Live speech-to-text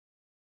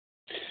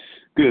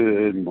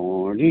Good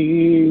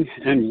morning,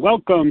 and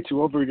welcome to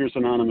Overeaters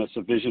Anonymous,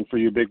 a Vision for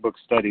You Big Book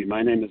Study.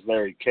 My name is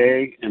Larry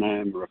Kay, and I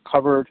am a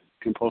recovered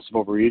compulsive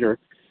overeater.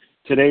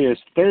 Today is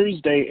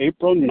Thursday,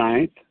 April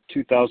 9th,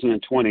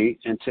 2020,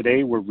 and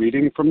today we're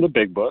reading from the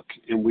Big Book,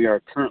 and we are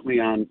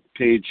currently on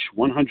page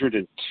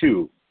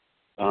 102.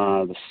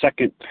 The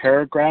second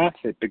paragraph,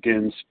 it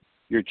begins,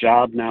 "Your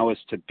job now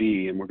is to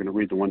be," and we're going to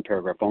read the one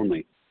paragraph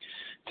only.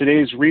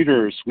 Today's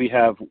readers, we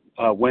have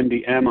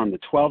Wendy M. on the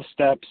 12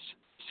 steps,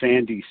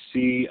 Sandy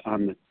C.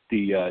 on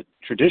the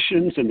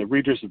traditions, and the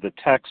readers of the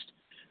text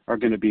are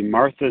going to be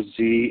Martha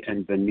Z.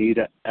 and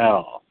Benita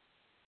L.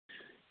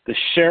 The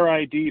share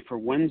ID for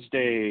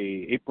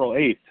Wednesday, April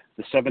 8th,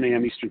 the 7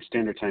 a.m. Eastern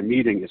Standard Time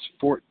meeting is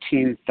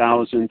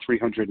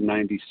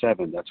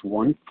 14,397. That's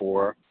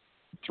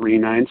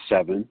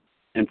 14397.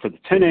 And for the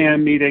 10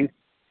 a.m. meeting,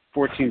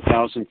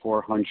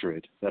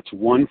 14,400. That's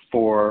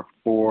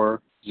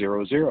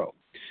 14400.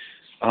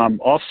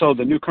 Also,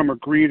 the newcomer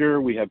greeter,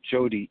 we have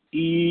Jody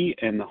E.,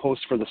 and the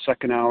host for the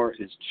second hour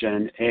is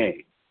Jen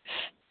A.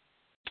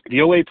 The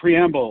OA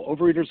Preamble,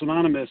 Overeaters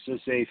Anonymous is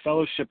a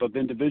fellowship of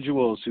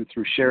individuals who,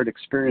 through shared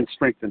experience,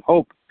 strength, and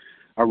hope,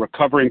 are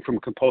recovering from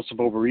compulsive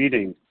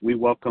overeating. We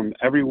welcome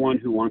everyone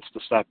who wants to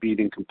stop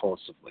eating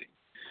compulsively.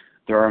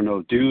 There are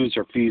no dues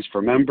or fees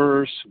for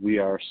members. We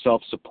are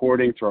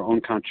self-supporting through our own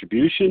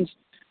contributions,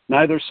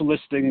 neither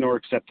soliciting nor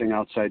accepting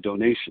outside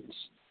donations.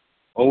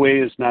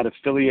 OA is not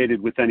affiliated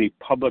with any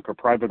public or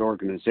private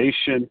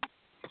organization,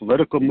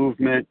 political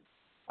movement,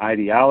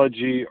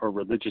 ideology, or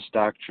religious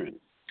doctrine.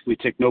 We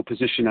take no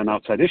position on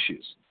outside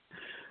issues.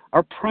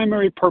 Our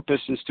primary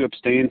purpose is to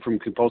abstain from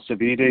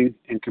compulsive eating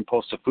and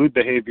compulsive food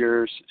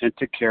behaviors and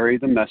to carry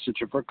the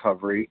message of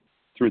recovery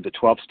through the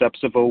 12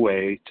 steps of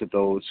OA to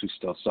those who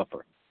still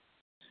suffer.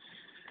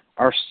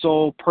 Our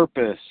sole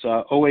purpose,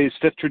 OA's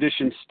fifth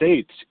tradition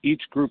states,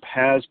 each group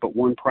has but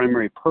one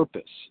primary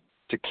purpose: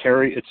 to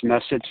carry its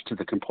message to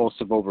the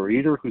compulsive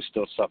overeater who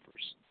still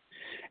suffers.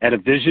 At a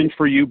Vision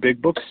for You Big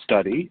Book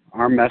Study,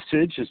 our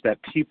message is that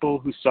people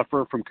who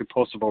suffer from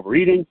compulsive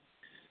overeating,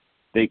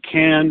 they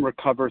can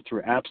recover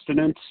through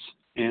abstinence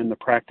and the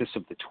practice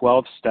of the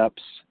 12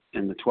 steps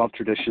and the 12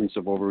 traditions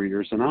of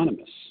Overeaters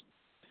Anonymous.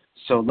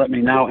 So let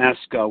me now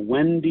ask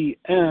Wendy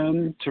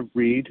M. to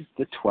read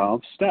the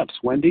 12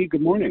 steps. Wendy,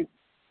 good morning.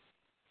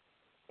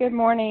 Good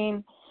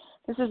morning.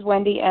 This is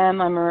Wendy M.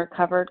 I'm a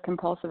recovered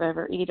compulsive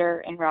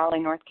overeater in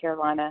Raleigh, North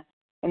Carolina,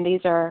 and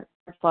these are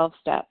our 12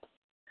 steps.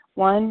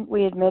 1,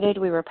 we admitted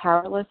we were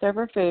powerless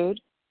over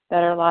food,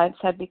 that our lives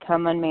had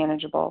become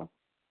unmanageable.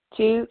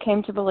 2,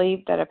 came to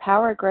believe that a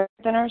power greater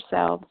than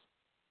ourselves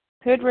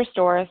could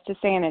restore us to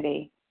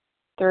sanity.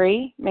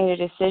 3, made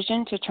a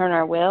decision to turn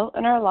our will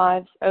and our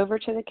lives over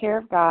to the care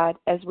of God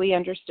as we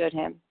understood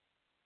Him.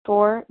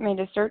 4, made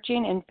a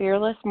searching and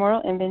fearless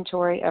moral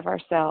inventory of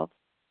ourselves.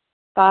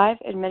 5,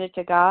 admitted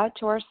to God,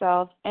 to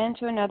ourselves, and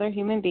to another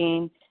human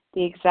being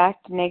the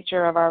exact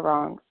nature of our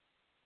wrongs.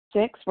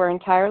 6, we're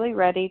entirely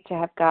ready to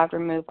have God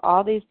remove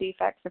all these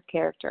defects of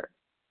character.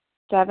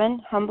 7,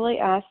 humbly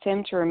asked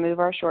Him to remove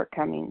our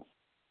shortcomings.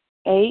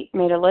 8,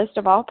 made a list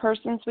of all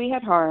persons we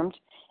had harmed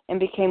and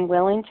became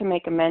willing to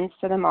make amends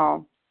to them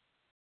all.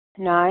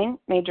 9,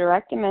 made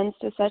direct amends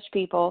to such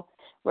people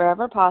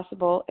wherever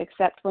possible,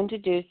 except when to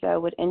do so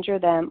would injure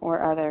them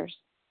or others.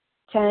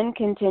 10,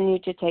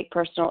 continued to take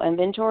personal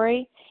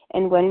inventory,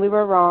 and when we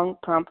were wrong,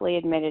 promptly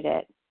admitted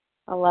it.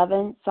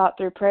 11, sought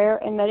through prayer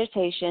and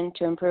meditation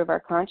to improve our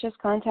conscious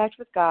contact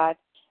with God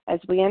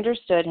as we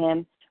understood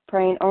Him,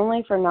 praying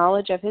only for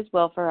knowledge of His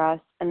will for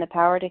us and the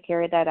power to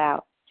carry that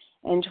out.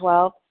 And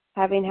 12,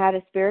 having had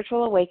a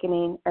spiritual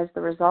awakening as the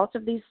result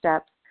of these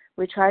steps,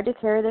 we tried to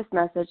carry this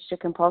message to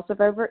compulsive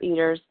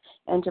overeaters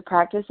and to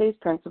practice these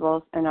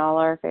principles in all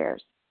our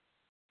affairs.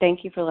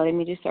 Thank you for letting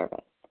me do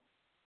service.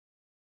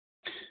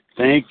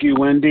 Thank you,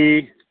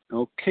 Wendy.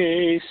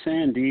 Okay,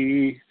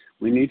 Sandy,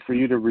 we need for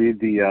you to read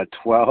the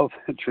 12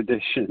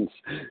 traditions.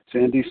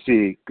 Sandy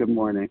C., good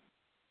morning.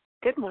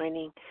 Good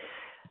morning.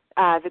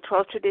 The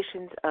 12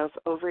 traditions of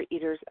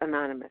Overeaters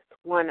Anonymous.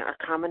 1, our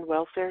common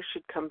welfare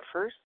should come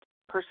first.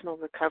 Personal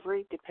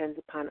recovery depends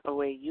upon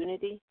OA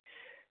unity.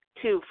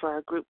 2, for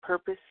our group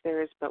purpose,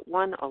 there is but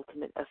one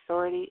ultimate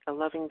authority, a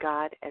loving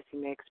God, as He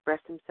may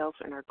express Himself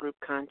in our group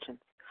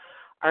conscience.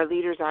 Our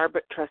leaders are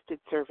but trusted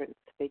servants.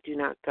 They do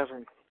not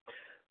govern.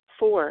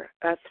 3,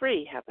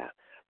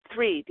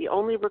 the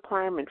only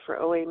requirement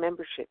for OA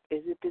membership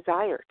is a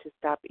desire to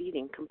stop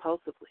eating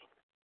compulsively.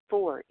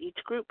 4,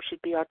 each group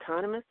should be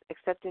autonomous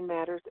except in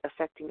matters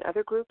affecting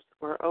other groups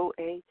or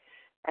OA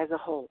as a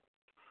whole.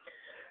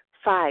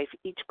 5,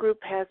 each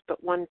group has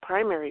but one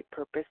primary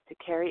purpose: to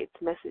carry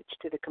its message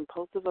to the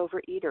compulsive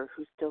overeater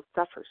who still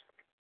suffers.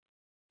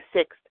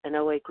 6, an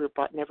OA group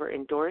ought never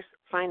endorse,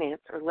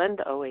 finance, or lend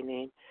the OA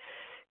name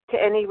to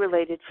any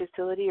related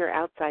facility or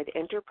outside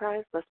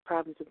enterprise, lest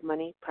problems of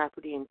money,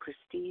 property, and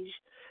prestige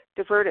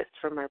divert us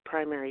from our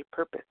primary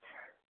purpose.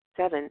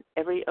 7,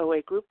 every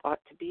OA group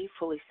ought to be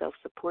fully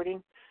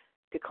self-supporting,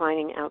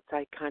 declining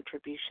outside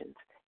contributions.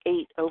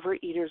 8,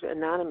 Overeaters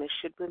Anonymous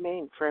should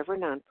remain forever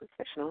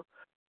non-professional,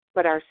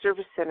 but our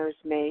service centers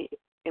may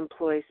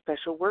employ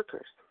special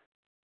workers.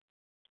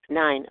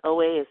 9.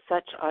 OA as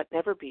such ought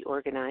never be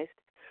organized,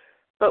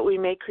 but we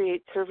may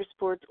create service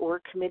boards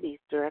or committees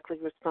directly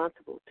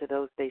responsible to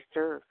those they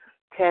serve.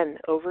 10.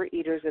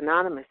 Overeaters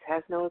Anonymous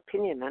has no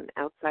opinion on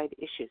outside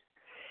issues.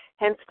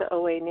 Hence, the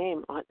OA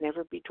name ought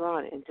never be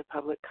drawn into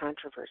public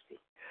controversy.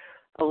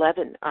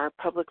 11. Our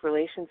public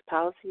relations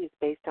policy is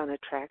based on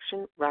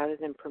attraction rather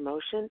than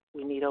promotion.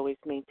 We need always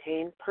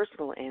maintain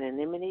personal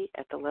anonymity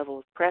at the level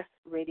of press,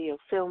 radio,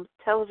 films,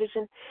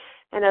 television,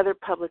 and other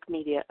public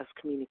media of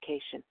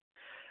communication.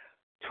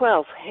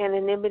 12.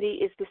 Anonymity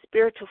is the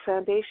spiritual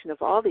foundation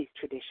of all these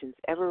traditions,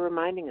 ever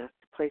reminding us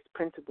to place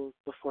principles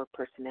before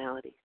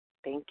personalities.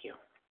 Thank you.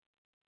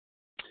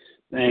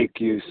 Thank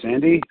you,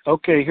 Sandy.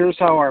 Okay, here's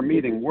how our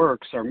meeting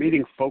works. Our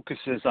meeting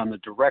focuses on the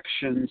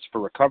directions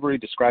for recovery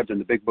described in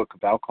the Big Book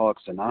of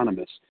Alcoholics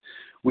Anonymous.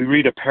 We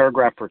read a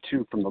paragraph or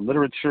two from the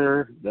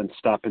literature, then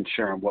stop and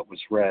share on what was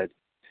read.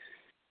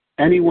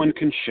 Anyone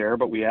can share,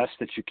 but we ask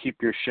that you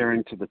keep your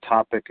sharing to the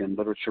topic and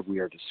literature we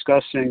are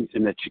discussing,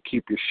 and that you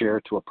keep your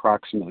share to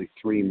approximately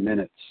 3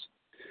 minutes.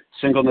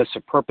 Singleness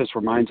of purpose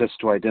reminds us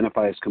to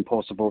identify as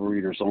compulsive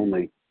overeaters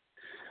only.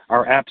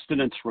 Our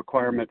abstinence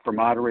requirement for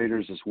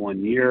moderators is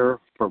 1 year.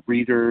 For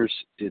readers,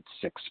 it's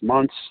 6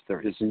 months.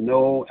 There is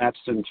no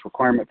abstinence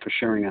requirement for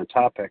sharing on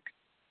topic.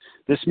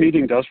 This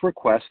meeting does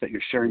request that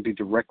your sharing be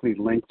directly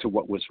linked to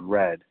what was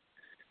read.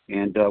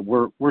 And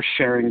we're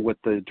sharing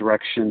what the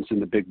directions in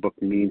the Big Book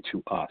mean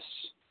to us.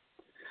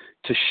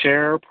 To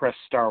share, press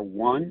star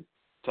 1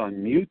 to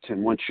unmute.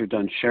 And once you're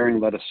done sharing,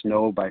 let us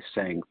know by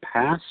saying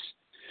pass.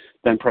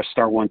 Then press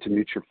star 1 to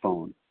mute your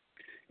phone.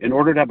 In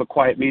order to have a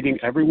quiet meeting,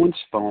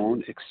 everyone's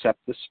phone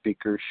except the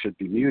speaker should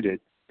be muted.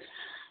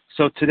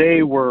 So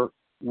today we're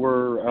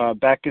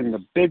back in the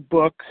Big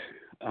Book.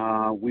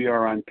 We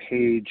are on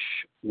page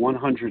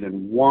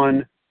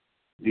 101.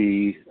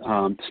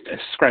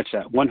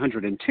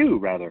 102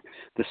 rather.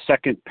 The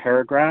second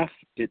paragraph.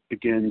 It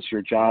begins,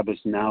 "Your job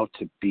is now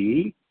to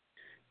be."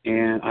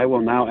 And I will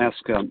now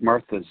ask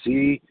Martha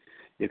Z.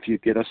 if you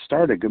get us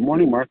started. Good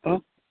morning, Martha.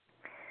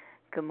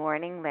 Good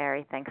morning,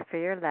 Larry. Thanks for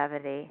your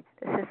levity.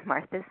 This is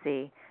Martha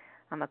Z.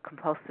 I'm a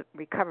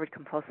recovered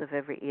compulsive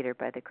overeater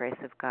by the grace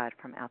of God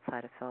from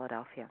outside of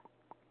Philadelphia.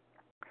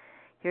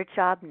 Your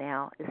job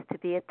now is to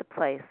be at the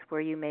place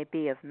where you may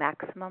be of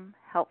maximum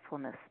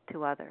helpfulness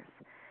to others.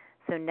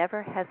 So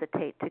never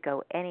hesitate to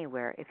go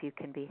anywhere if you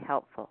can be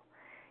helpful.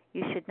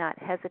 You should not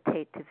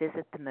hesitate to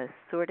visit the most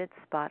sordid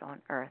spot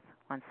on earth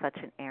on such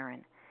an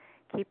errand.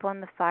 Keep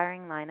on the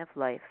firing line of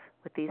life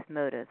with these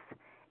motives,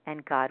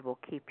 and God will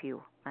keep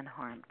you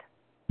unharmed.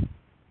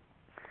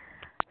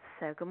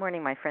 So good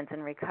morning, my friends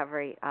in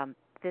recovery.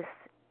 This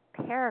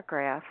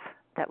paragraph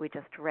that we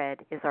just read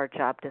is our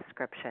job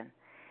description.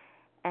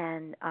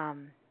 And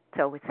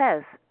so it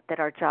says that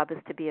our job is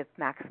to be of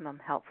maximum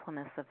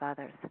helpfulness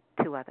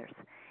to others.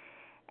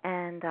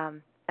 And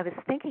I was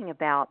thinking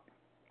about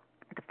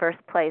the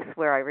first place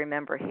where I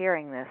remember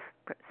hearing this.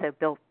 So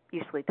Bill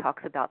usually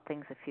talks about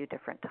things a few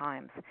different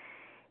times.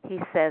 He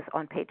says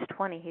on page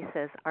 20, he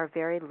says, our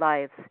very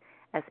lives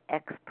as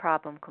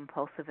ex-problem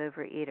compulsive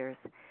overeaters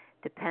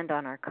depend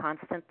on our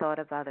constant thought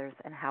of others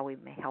and how we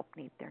may help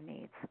meet their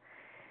needs.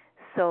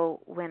 So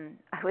when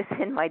I was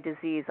in my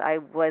disease, I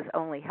was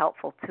only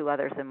helpful to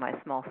others in my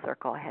small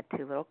circle. I had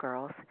 2 little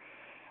girls,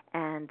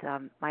 and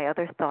my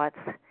other thoughts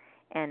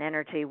and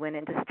energy went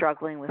into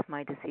struggling with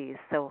my disease.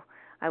 So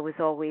I was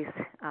always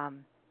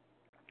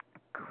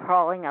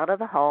crawling out of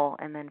the hole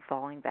and then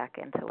falling back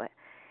into it.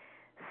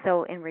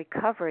 So in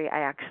recovery, I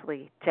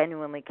actually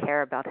genuinely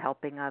care about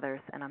helping others,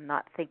 and I'm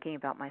not thinking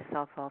about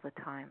myself all the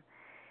time.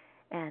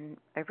 And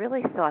I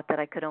really thought that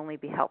I could only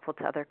be helpful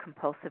to other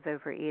compulsive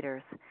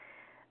overeaters,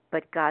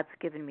 but God's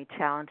given me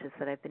challenges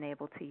that I've been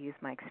able to use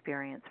my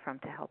experience from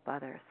to help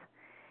others.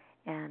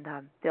 And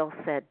Bill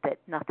said that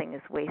nothing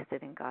is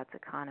wasted in God's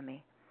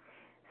economy.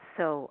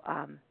 So,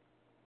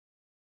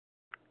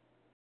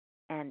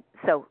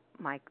 so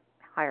my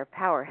higher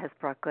power has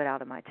brought good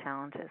out of my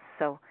challenges.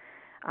 So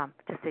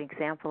just an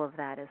example of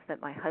that is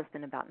that my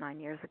husband about 9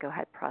 years ago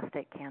had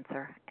prostate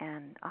cancer,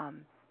 and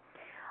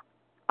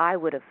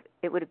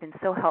it would have been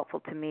so helpful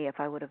to me if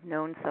I would have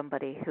known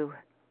somebody who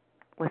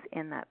was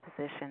in that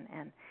position.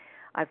 And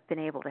I've been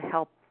able to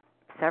help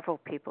several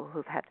people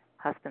who've had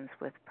husbands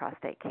with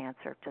prostate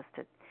cancer just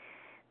to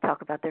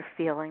talk about their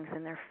feelings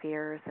and their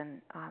fears,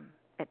 and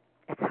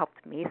it's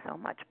helped me so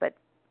much. But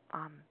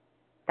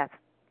that's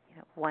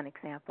one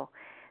example.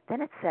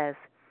 Then it says,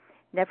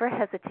 never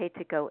hesitate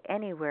to go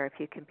anywhere if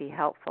you can be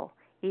helpful,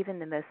 even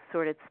the most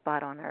sordid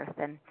spot on earth.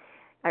 And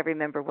I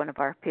remember one of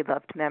our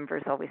beloved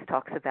members always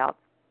talks about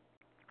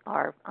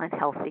our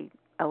unhealthy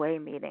OA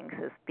meetings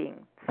as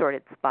being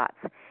sordid spots.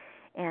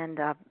 And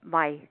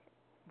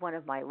one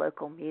of my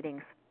local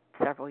meetings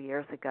several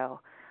years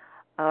ago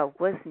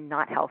was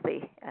not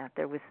healthy.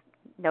 There was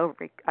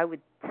I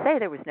would say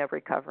there was no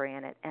recovery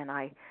in it. And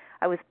I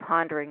was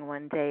pondering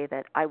one day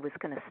that I was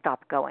going to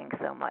stop going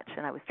so much,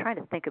 and I was trying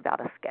to think about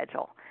a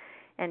schedule.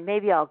 and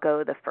maybe I'll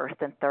go the first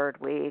and third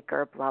week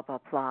or blah, blah,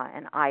 blah.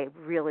 And I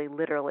really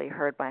literally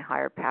heard my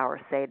higher power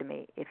say to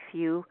me, if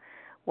you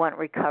want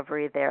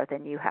recovery there,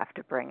 then you have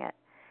to bring it.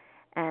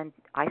 And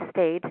I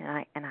stayed,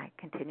 and I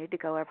continued to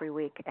go every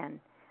week. And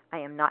I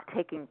am not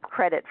taking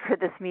credit for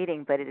this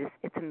meeting, but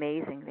it's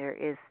amazing.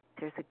 There's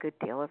a good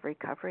deal of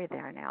recovery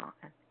there now.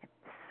 And I'm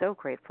so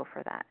grateful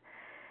for that.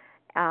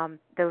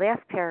 The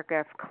last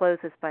paragraph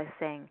closes by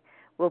saying,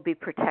 we'll be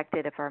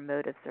protected if our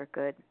motives are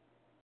good.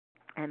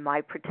 And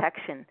my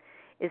protection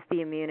is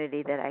the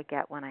immunity that I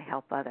get when I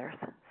help others.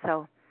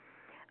 So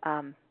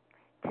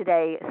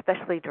today,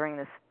 especially during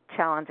this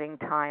challenging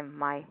time,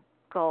 my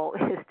goal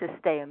is to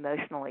stay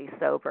emotionally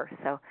sober.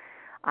 So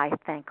I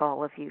thank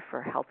all of you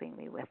for helping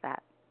me with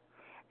that.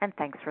 And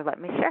thanks for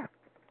letting me share.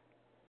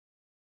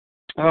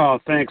 Oh,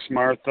 thanks,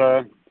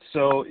 Martha.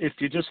 So if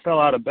you just fell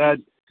out of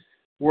bed,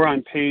 we're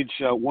on page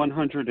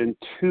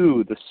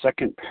 102, the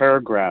second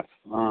paragraph.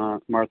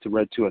 Martha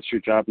read to us,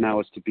 your job now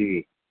is to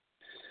be.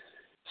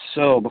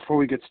 So before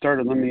we get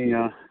started, let me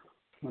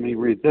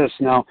read this.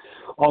 Now,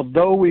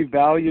 although we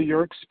value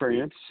your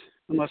experience,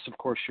 unless, of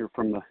course, you're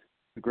from the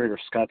greater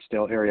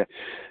Scottsdale area,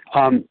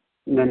 then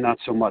not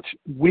so much.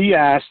 We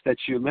ask that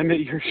you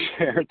limit your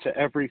share to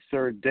every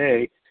third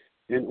day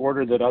in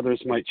order that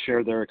others might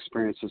share their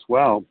experience as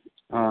well.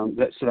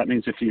 So that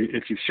means if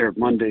you shared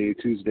Monday,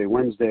 Tuesday,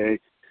 Wednesday,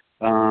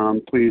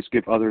 please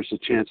give others a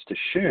chance to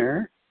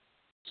share.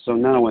 So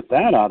now with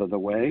that out of the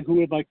way, who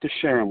would like to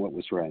share on what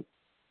was read?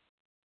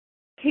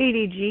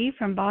 Katie G.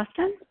 from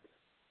Boston.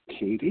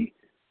 Katie?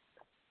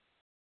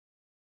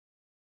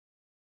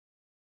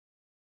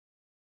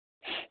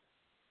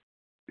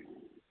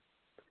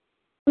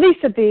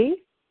 Lisa B.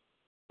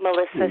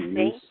 Melissa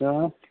C.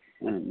 Lisa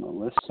and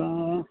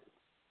Melissa.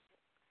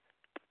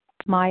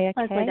 Maya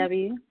Leslie K.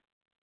 W.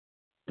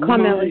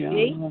 Carmela Maya.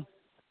 G.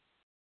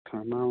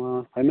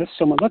 Carmela. I missed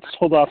someone. Let's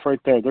hold off right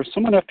there. There's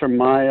someone after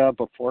Maya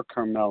before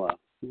Carmela.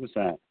 Who was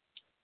that?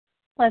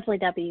 Leslie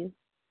W.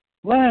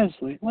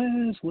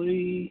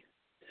 Leslie.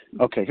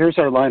 Okay, here's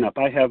our lineup.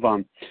 I have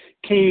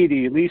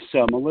Katie,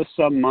 Lisa,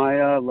 Melissa,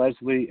 Maya,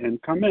 Leslie,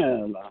 and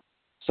Carmela.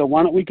 So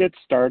why don't we get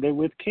started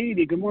with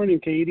Katie? Good morning,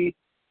 Katie.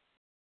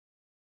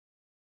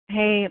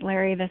 Hey,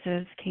 Larry, this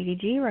is Katie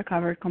G.,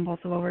 recovered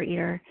compulsive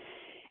overeater,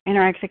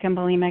 anorexic and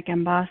bulimic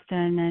in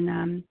Boston.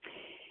 And,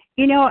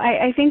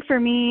 I think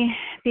for me,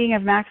 being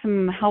of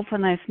maximum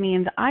helpfulness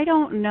means I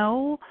don't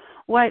know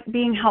what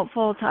being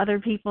helpful to other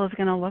people is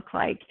going to look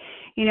like,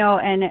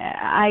 and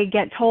I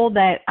get told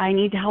that I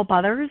need to help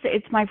others.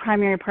 It's my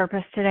primary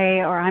purpose today,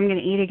 or I'm going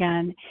to eat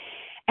again.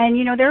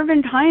 And, there have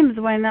been times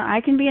when I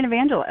can be an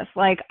evangelist,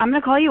 like I'm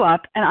going to call you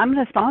up and I'm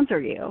going to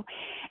sponsor you.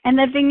 And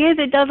the thing is,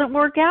 it doesn't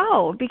work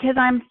out because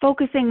I'm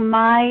focusing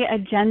my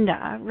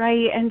agenda,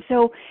 right? And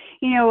so,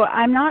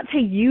 I'm not to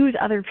use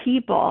other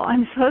people.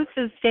 I'm supposed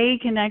to stay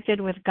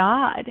connected with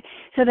God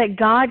so that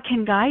God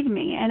can guide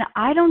me. And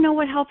I don't know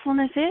what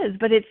helpfulness is,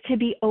 but it's to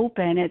be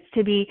open. It's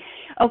to be,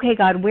 okay,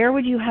 God, where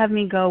would you have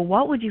me go?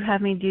 What would you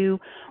have me do?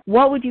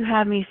 What would you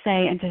have me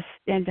say, and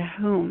to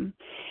whom?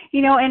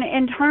 And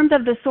in terms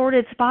of the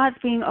sordid spots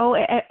being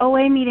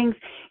OA meetings,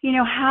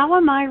 how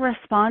am I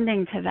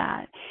responding to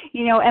that?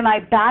 Am I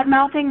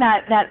bad-mouthing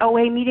that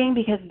OA meeting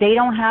because they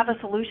don't have a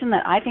solution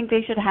that I think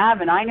they should have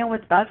and I know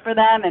what's best for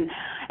them? And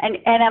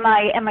am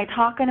I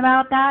talking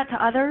about that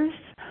to others?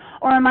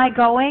 Or am I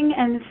going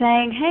and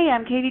saying, hey,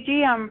 I'm Katie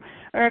G., I'm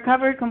a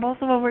recovered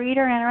compulsive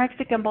overeater,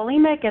 anorexic and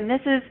bulimic, and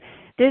this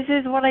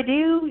is what I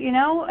do,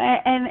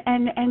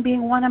 and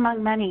being one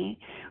among many,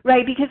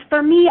 right? Because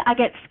for me, I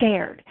get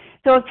scared.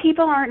 So if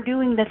people aren't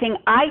doing the thing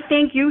I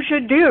think you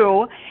should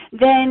do,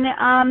 then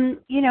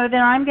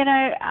then I'm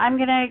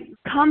gonna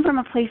come from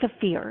a place of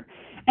fear,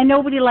 and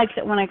nobody likes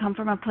it when I come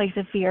from a place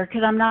of fear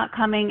because I'm not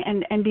coming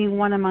and being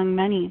one among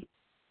many.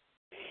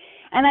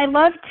 And I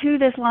love, too,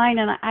 this line,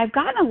 and I've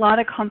gotten a lot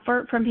of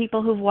comfort from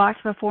people who've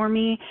walked before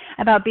me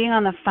about being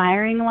on the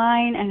firing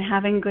line and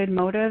having good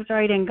motives,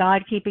 right, and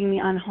God keeping me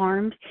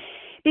unharmed.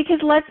 Because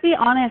let's be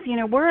honest,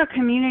 we're a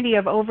community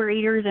of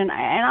overeaters, and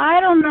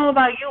I don't know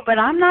about you, but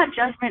I'm not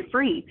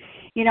judgment-free.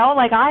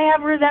 Like I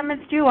have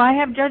resentments, too. I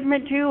have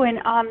judgment, too. And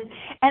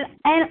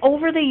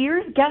over the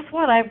years, guess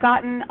what? I've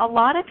gotten a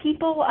lot of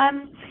people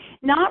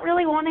not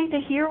really wanting to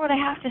hear what I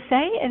have to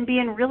say and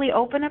being really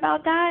open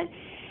about that.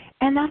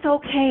 And that's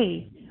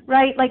okay,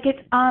 right? Like it's,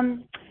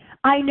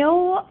 I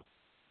know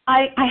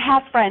I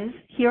have friends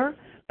here,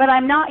 but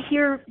I'm not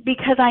here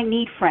because I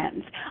need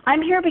friends.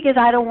 I'm here because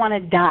I don't want to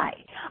die.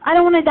 I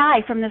don't want to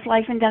die from this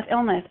life and death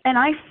illness. And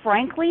I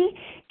frankly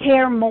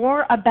care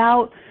more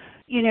about,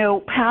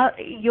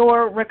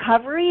 your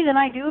recovery than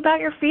I do about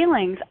your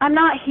feelings. I'm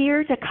not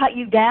here to cut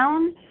you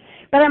down,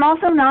 but I'm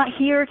also not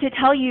here to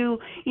tell you,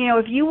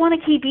 if you want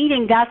to keep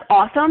eating, that's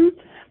awesome.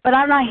 But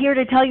I'm not here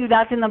to tell you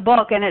that's in the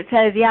book and it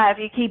says, yeah, if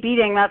you keep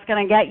eating, that's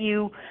going to get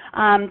you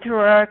to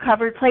a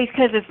recovered place,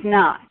 because it's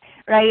not,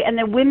 right? And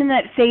the women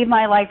that save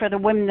my life are the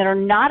women that are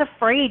not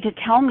afraid to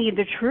tell me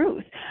the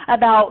truth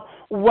about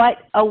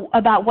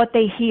about what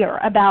they hear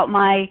about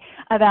my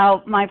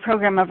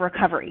program of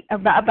recovery,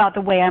 about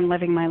the way I'm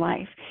living my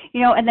life,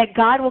 and that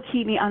God will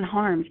keep me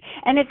unharmed.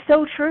 And it's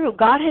so true.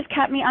 God has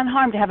kept me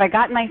unharmed. Have I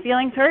gotten my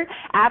feelings hurt?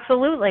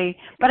 Absolutely.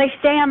 But I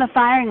stay on the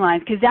firing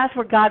lines because that's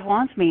where God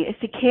wants me, is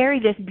to carry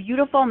this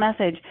beautiful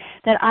message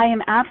that I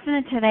am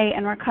abstinent today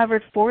and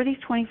recovered for these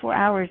 24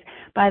 hours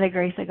by the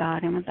grace of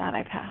God. And with that,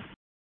 I pass.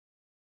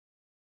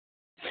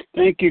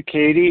 Thank you,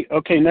 Katie.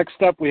 Okay, next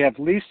up we have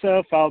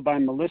Lisa, followed by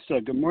Melissa.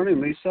 Good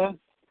morning, Lisa.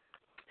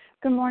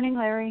 Good morning,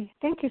 Larry.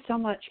 Thank you so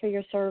much for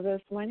your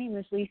service. My name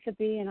is Lisa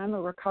B., and I'm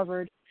a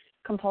recovered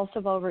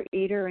compulsive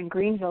overeater in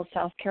Greenville,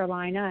 South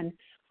Carolina, and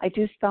I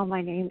do spell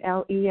my name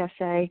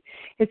Lesa.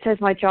 It says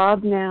my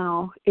job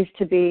now is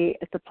to be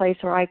at the place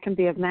where I can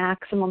be of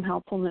maximum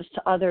helpfulness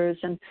to others,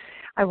 and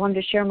I wanted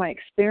to share my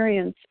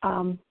experience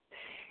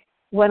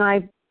when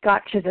I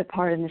got to the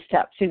part in the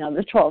steps,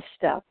 the 12th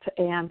step.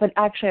 But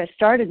actually I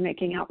started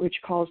making outreach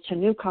calls to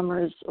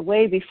newcomers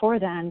way before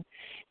then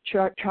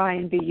to try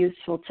and be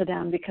useful to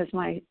them, because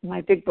my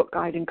Big Book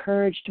guide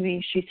encouraged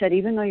me. She said,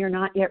 even though you're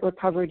not yet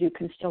recovered, you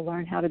can still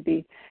learn how to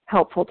be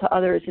helpful to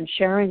others and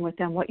sharing with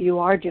them what you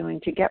are doing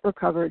to get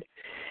recovered.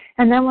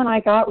 And then when I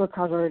got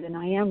recovered, and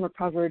I am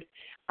recovered,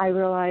 I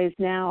realized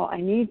now I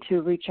need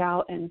to reach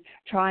out and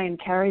try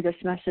and carry this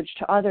message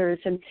to others.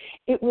 And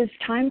it was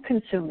time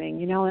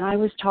consuming, and I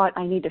was taught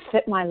I need to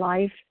fit my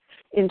life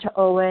into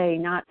OA,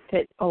 not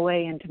fit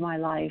OA into my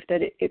life,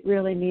 that it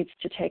really needs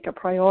to take a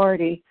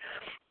priority.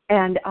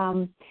 And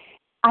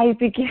I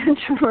began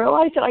to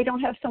realize that I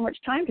don't have so much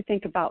time to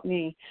think about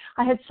me.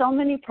 I had so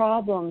many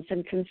problems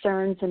and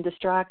concerns and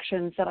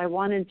distractions that I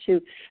wanted to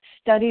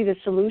study the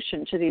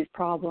solution to these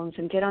problems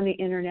and get on the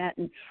internet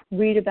and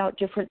read about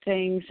different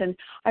things. And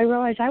I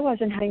realized I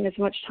wasn't having as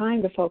much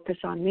time to focus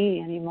on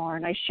me anymore.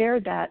 And I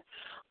shared that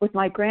with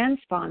my grant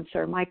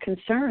sponsor, my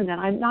concern that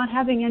I'm not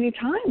having any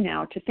time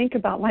now to think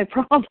about my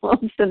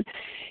problems. And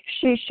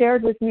she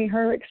shared with me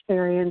her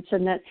experience,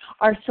 and that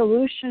our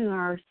solution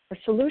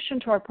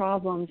to our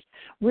problems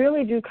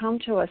really do come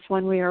to us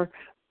when we are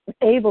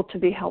able to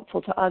be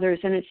helpful to others.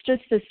 And it's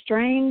just this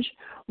strange,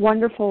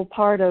 wonderful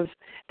part of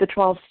the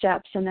 12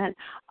 steps, and that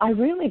I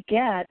really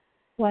get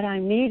what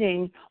I'm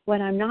needing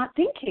when I'm not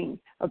thinking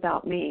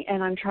about me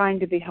and I'm trying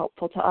to be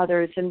helpful to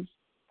others. And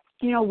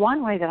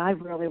one way that I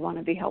really want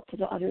to be helpful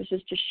to others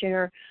is to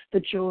share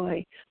the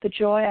joy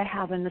I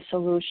have in the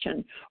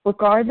solution,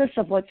 regardless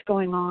of what's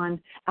going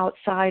on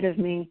outside of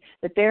me,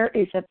 that there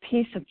is a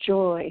piece of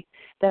joy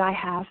that I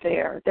have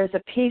there. There's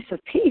a piece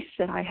of peace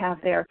that I have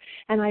there,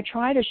 and I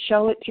try to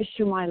show it just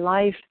through my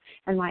life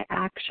and my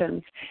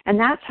actions, and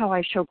that's how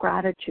I show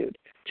gratitude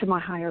to my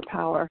higher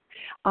power.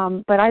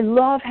 But I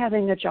love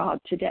having a job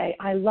today.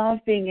 I love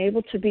being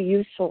able to be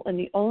useful, and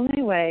the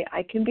only way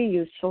I can be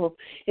useful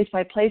is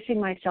by placing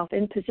myself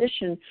in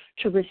position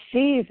to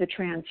receive the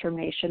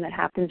transformation that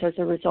happens as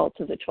a result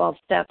of the 12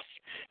 steps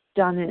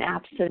done in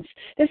absence.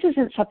 This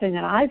isn't something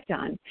that I've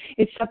done.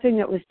 It's something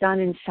that was done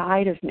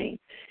inside of me,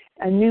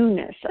 a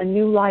newness, a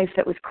new life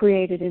that was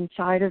created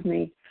inside of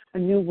me, a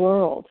new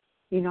world,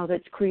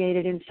 that's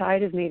created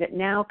inside of me that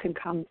now can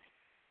come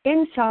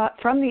inside,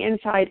 from the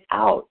inside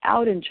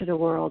out into the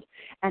world,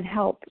 and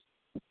help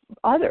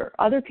other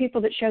people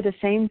that share the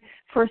same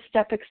first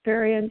step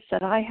experience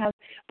that I have,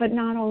 but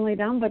not only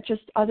them, but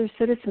just other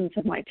citizens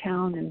of my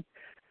town and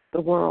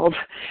the world.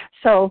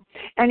 So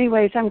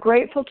anyways, I'm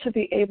grateful to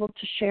be able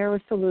to share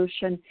a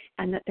solution,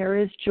 and that there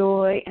is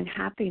joy and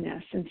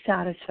happiness and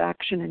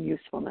satisfaction and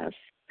usefulness.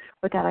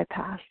 With that, I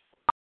pass.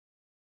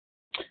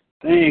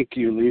 Thank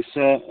you,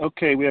 Lisa.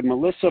 Okay, we have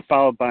Melissa,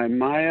 followed by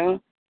Maya.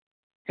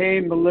 Hey,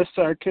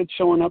 Melissa, are kids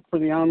showing up for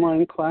the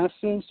online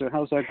classes, or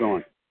how's that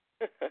going?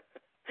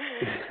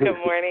 Good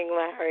morning,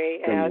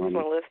 Larry. Good morning. It's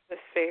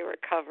Melissa C.,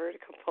 recovered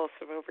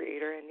compulsive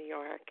overeater in New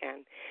York,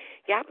 and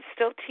I'm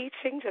still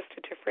teaching, just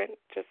a different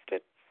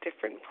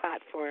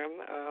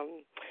platform.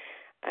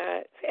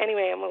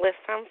 Anyway, I'm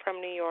Melissa. I'm from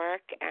New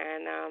York,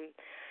 and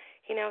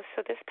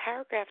so this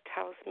paragraph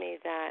tells me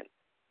that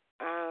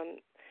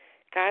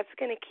God's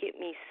going to keep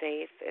me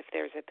safe if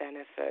there's a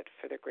benefit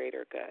for the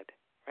greater good,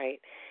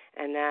 right?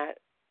 And that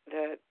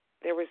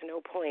there was no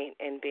point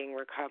in being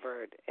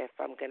recovered if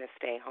I'm going to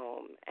stay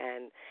home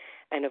and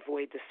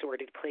avoid the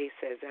sordid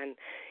places. And,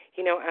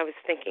 I was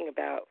thinking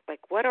about,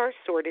 what are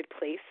sordid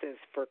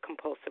places for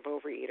compulsive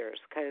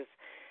overeaters? Because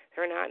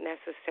they're not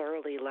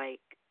necessarily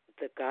like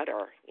the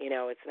gutter.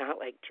 It's not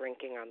like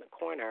drinking on the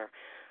corner.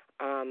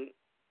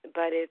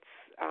 But it's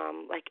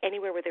like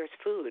anywhere where there's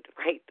food,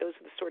 right? Those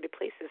are the sordid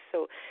places.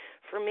 So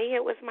for me,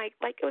 it was my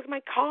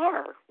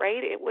car,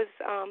 right? It was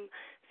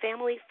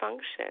family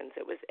functions.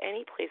 It was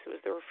any place. It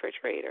was the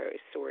refrigerator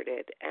is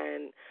sorted.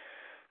 And,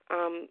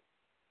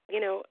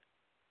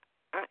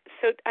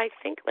 so I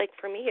think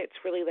for me,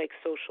 it's really like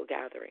social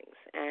gatherings.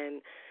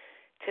 And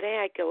today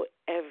I go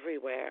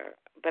everywhere,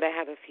 but I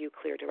have a few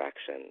clear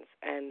directions.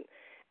 And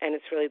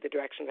it's really the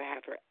directions I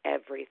have for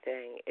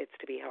everything. It's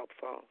to be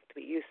helpful, to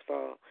be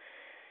useful,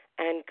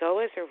 and go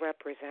as a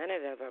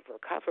representative of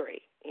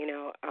recovery.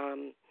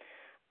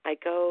 I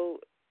go,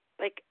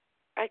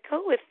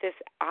 with this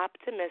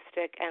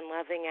optimistic and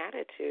loving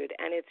attitude,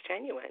 and it's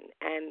genuine.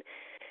 And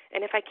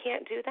if I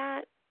can't do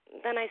that,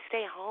 then I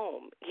stay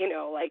home.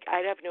 Like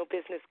I'd have no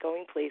business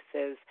going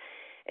places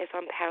if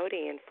I'm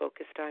pouty and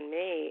focused on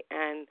me.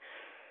 And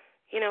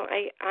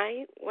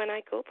I when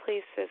I go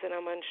places and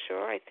I'm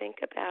unsure, I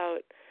think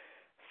about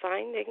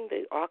finding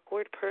the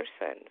awkward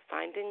person,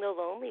 finding the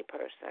lonely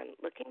person,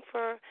 looking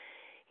for,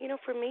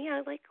 for me, I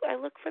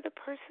look for the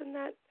person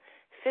that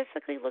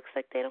physically looks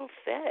like they don't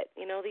fit,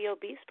 the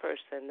obese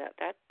person.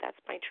 That's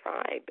my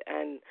tribe.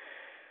 And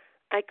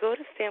I go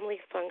to family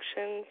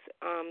functions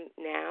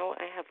now.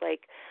 I have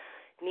like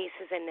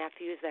nieces and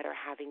nephews that are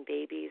having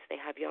babies. They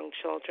have young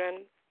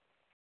children.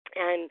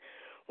 And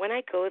when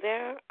I go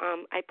there,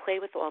 I play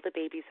with all the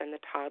babies and the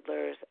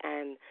toddlers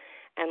and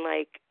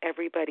like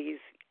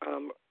everybody's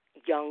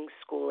young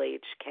school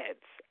age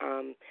kids.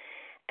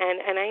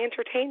 And I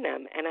entertain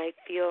them, and I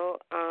feel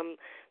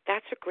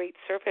that's a great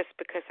service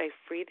because I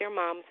free their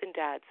moms and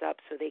dads up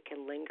so they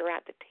can linger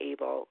at the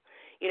table,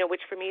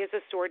 which for me is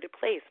a sordid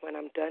place. When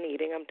I'm done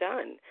eating, I'm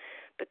done.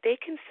 But they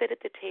can sit at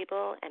the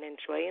table and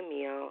enjoy a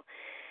meal.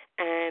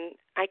 And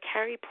I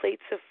carry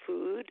plates of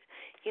food,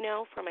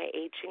 for my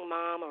aging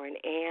mom or an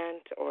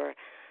aunt. Or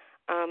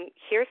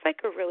here's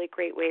like a really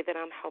great way that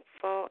I'm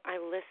helpful. I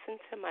listen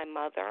to my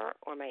mother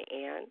or my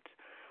aunt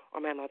or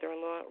my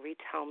mother-in-law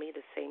retell me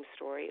the same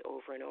story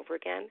over and over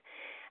again,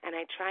 and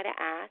I try to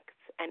act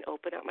and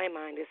open up my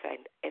mind as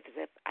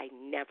if I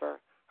never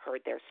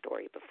heard their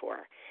story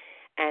before.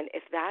 And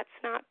if that's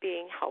not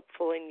being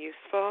helpful and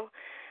useful,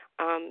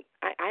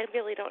 I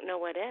really don't know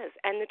what is.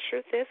 And the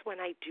truth is, when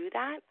I do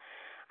that,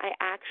 I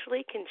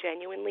actually can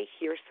genuinely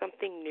hear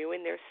something new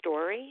in their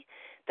story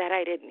that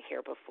I didn't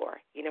hear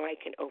before. I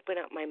can open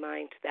up my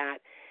mind to that,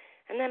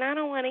 and then I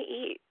don't want to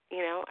eat.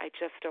 I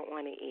just don't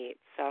want to eat.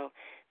 So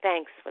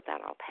thanks. With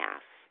that, I'll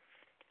pass.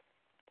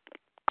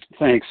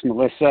 Thanks,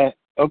 Melissa.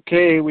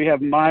 Okay, we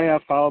have Maya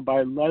followed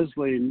by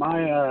Leslie.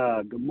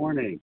 Maya, good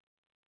morning.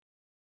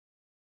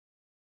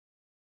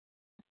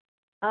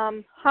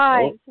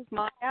 Hi, This is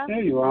Maya.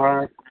 There you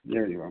are.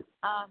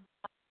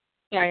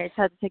 Yeah, I just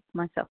had to take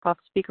myself off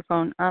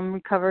speakerphone. I'm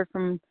recovered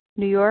from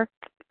New York.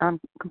 I'm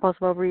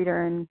compulsive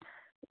overeater and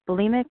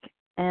bulimic,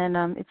 and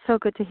it's so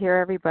good to hear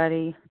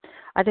everybody.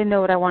 I didn't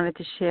know what I wanted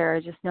to share. I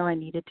just know I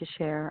needed to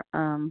share.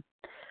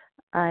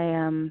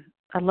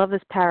 I love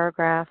this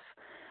paragraph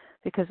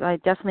because I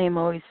definitely am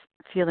always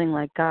feeling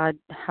like, God,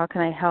 how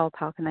can I help?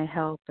 How can I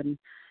help? And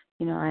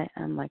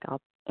I'm like,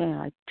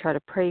 I try to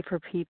pray for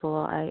people.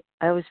 I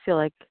always feel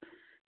like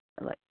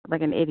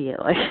an idiot.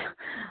 Like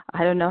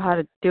I don't know how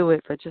to do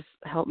it, but just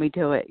help me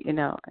do it,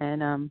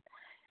 and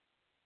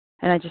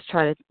I just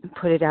try to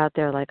put it out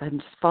there like I'm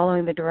just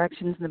following the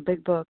directions in the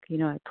big book.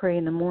 I pray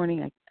in the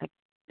morning.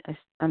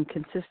 I'm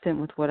consistent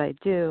with what I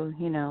do,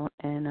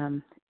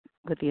 and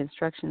with the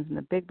instructions in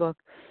the big book,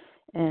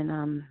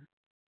 and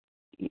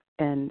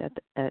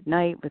at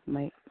night with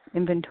my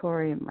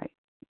inventory and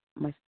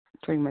my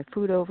turning my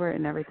food over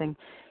and everything,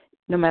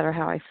 no matter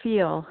how I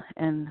feel.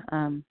 And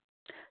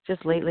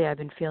just lately I've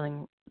been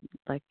feeling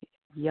like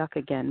yuck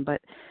again,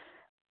 but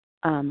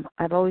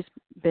I've always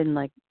been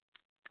like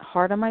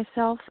hard on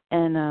myself,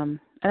 and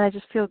I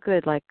just feel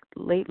good. Like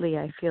lately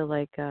I feel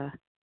like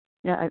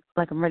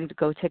like I'm ready to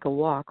go take a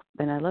walk,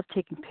 and I love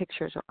taking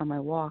pictures on my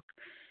walk.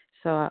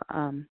 So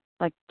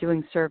like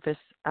doing service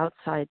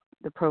outside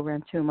the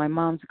program too. My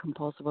mom's a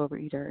compulsive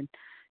overeater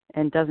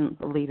and doesn't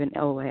believe in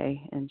OA,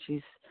 and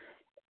she's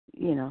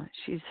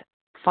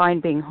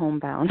fine being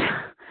homebound.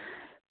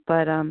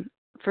 But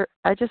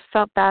I just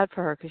felt bad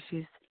for her because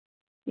she's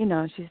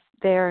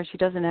there and she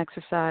doesn't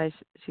exercise.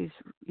 She's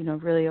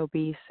really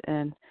obese,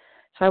 and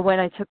so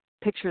I took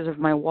pictures of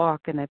my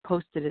walk and I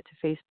posted it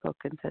to Facebook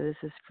and said,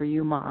 "This is for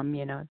you, Mom,"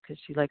 because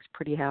she likes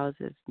pretty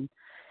houses,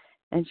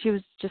 and she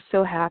was just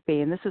so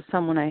happy. And this is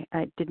someone I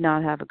did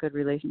not have a good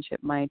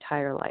relationship my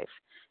entire life,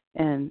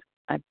 and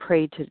I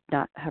prayed to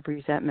not have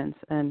resentments.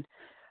 And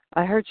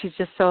I heard she's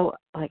just so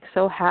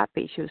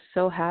happy. She was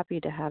so happy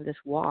to have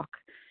this walk,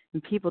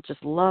 and people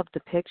just loved the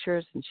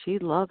pictures, and she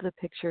loved the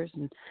pictures,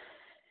 and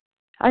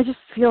I just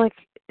feel like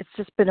it's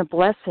just been a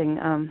blessing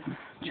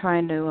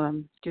trying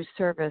to do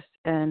service,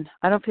 and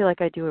I don't feel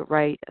like I do it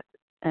right,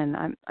 and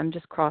I'm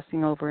just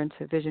crossing over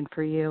into Vision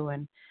for You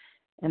and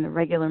the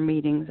regular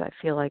meetings. I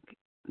feel like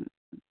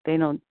I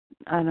don't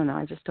know,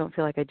 I just don't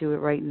feel like I do it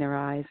right in their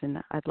eyes,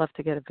 and I'd love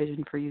to get a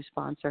Vision for You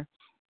sponsor.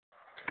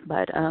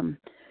 But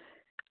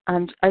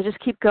I just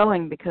keep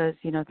going because,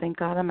 thank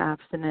God I'm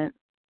abstinent.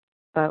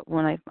 But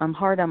when I'm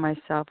hard on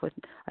myself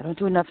I don't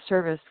do enough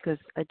service because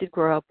I did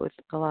grow up with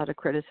a lot of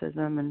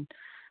criticism, and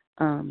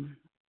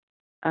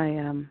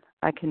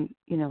I can,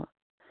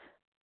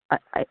 I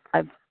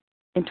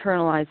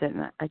internalize it,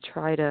 and I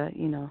try to,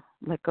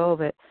 let go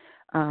of it.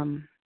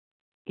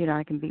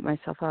 I can beat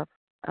myself up.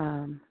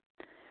 I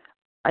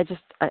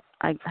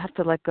have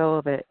to let go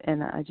of it,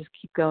 and I just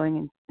keep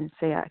going and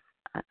say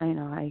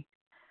I'm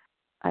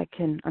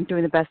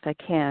doing the best I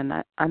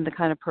can. I'm the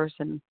kind of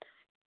person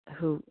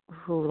who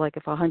like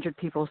if 100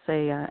 people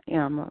say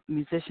I'm a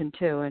musician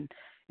too, and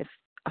if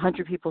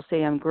 100 people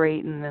say I'm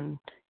great, and then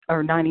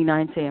or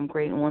 99 say I'm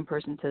great, and one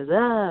person says,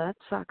 that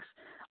sucks,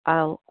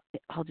 I'll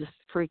just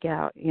freak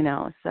out,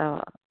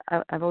 So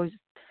I've always,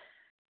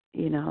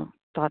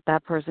 thought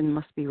that person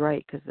must be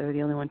right because they're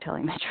the only one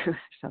telling the truth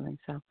or something.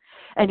 So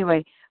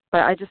anyway, but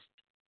I just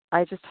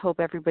hope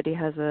everybody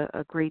has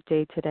a great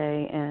day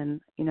today, and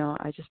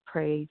I just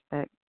pray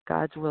that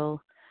God's will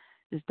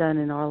is done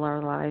in all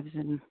our lives,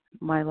 and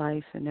my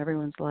life and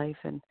everyone's life,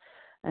 and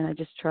I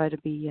just try to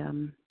be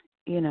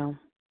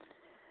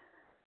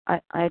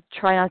I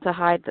try not to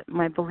hide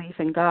my belief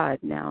in God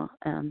now.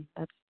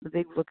 That's the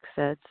big book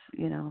says,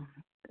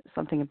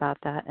 something about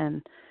that.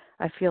 And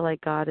I feel like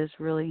God is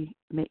really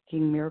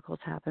making miracles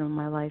happen in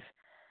my life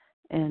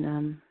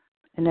and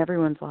in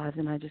everyone's lives.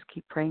 And I just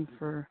keep praying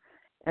for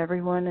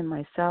everyone and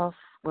myself,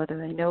 whether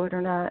they know it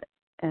or not.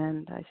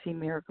 And I see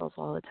miracles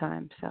all the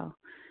time. So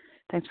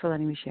thanks for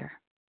letting me share.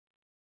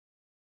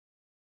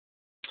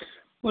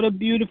 What a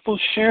beautiful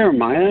share,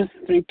 Maya.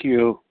 Thank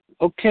you.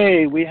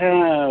 Okay, we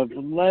have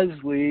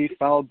Leslie,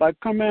 followed by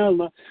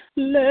Carmela.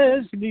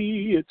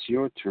 Leslie, it's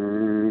your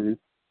turn.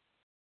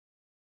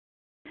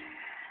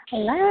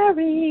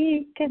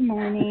 Larry, good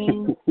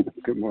morning.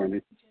 Good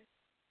morning.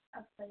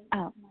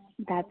 Oh,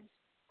 that's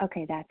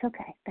okay.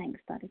 Thanks,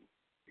 buddy.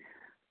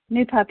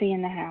 New puppy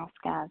in the house,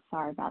 guys.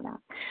 Sorry about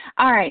that.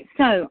 All right,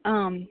 so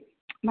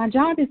my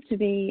job is to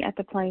be at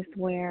the place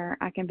where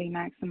I can be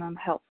maximum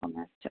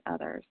helpfulness to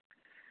others.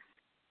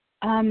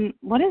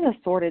 What is a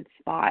sorted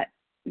spot?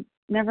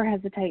 Never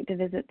hesitate to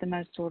visit the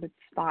most sorted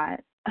spot.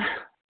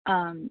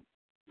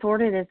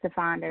 Sorted is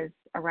defined as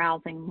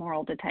arousing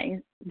moral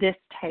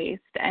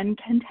distaste and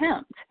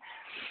contempt.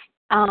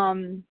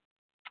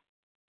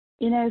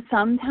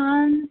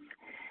 Sometimes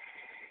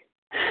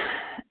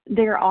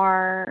there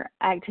are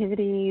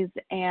activities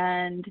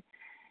and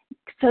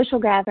social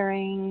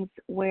gatherings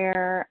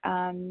where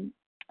I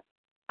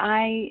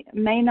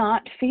may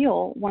not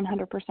feel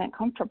 100%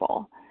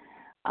 comfortable.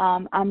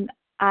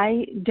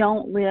 I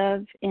don't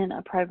live in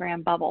a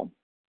program bubble.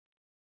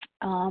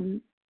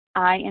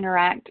 I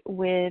interact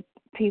with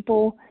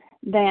people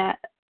that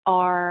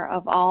are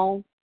of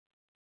all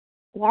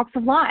walks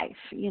of life.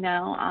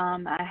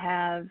 I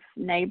have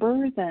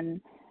neighbors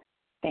and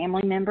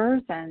family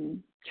members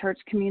and church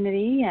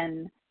community,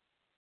 and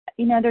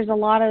there's a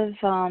lot of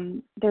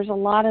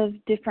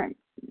different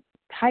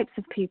types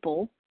of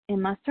people in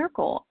my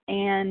circle,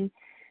 and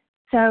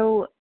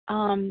so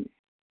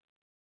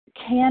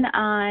can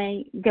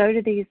I go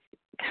to these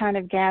kind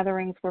of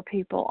gatherings where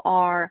people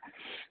are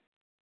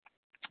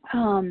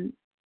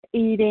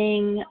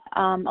eating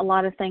a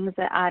lot of things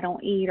that I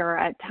don't eat, or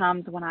at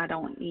times when I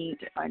don't eat,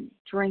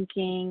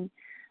 drinking?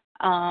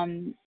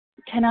 Can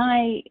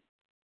I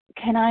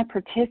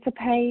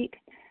participate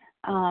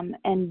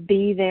and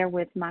be there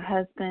with my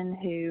husband,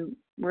 who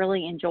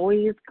really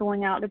enjoys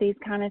going out to these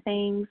kind of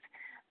things?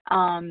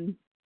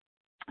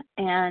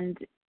 And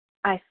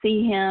I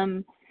see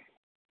him,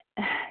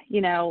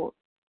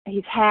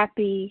 he's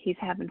happy, he's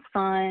having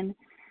fun.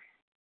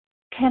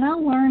 Can I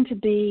learn to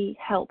be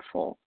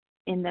helpful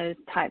in those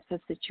types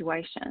of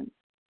situations?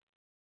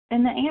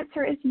 And the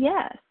answer is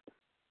yes.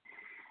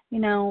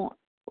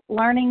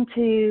 Learning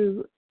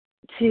to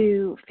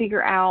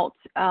figure out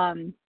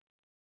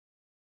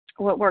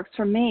what works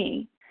for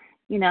me.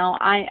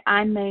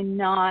 I may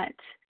not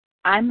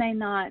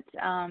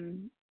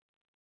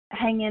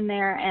hang in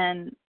there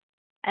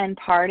and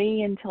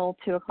party until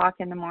 2:00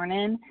 in the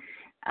morning.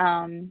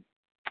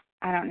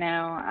 I don't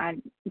know.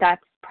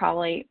 That's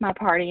probably, my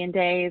partying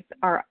days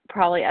are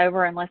probably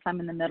over unless I'm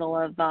in the middle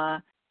of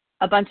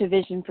a bunch of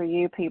Vision for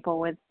You people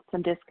with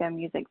some disco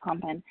music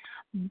pumping.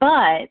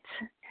 But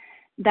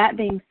that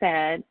being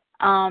said,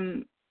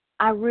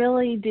 I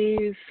really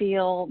do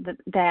feel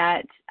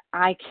that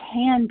I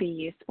can be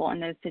useful in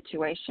those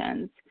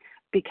situations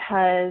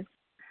because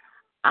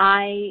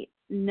I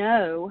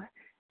know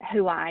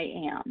who I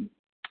am.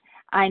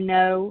 I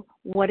know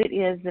what it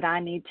is that I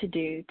need to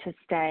do to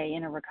stay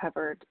in a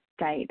recovered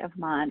state of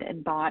mind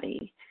and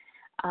body.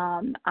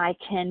 I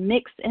can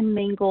mix and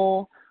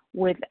mingle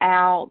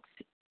without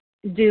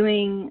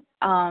doing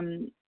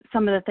some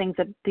of the things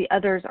that the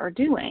others are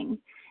doing.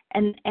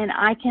 And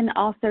I can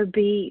also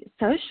be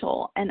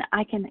social, and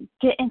I can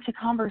get into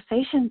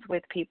conversations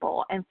with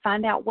people and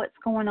find out what's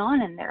going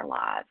on in their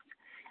lives.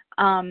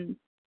 And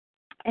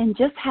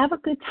just have a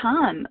good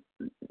time.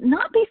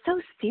 Not be so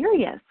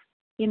serious,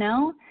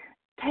 Don't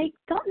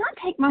not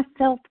take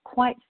myself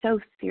quite so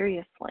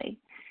seriously.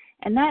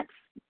 And that's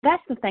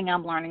the thing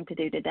I'm learning to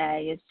do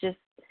today,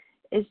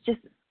 is just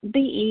be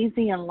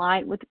easy and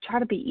light try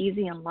to be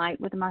easy and light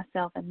with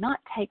myself, and not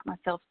take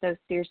myself so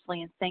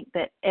seriously and think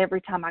that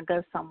every time I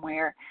go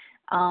somewhere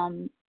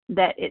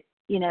that it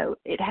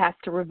has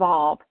to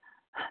revolve.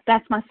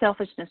 That's my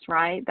selfishness,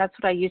 right? That's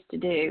what I used to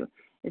do.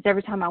 Is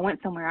every time I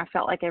went somewhere, I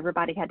felt like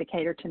everybody had to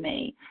cater to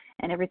me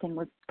and everything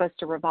was supposed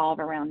to revolve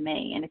around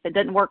me. And if it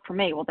didn't work for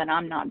me, well, then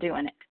I'm not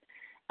doing it.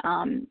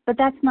 But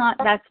that's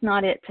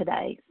not it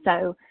today.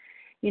 So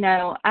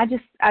I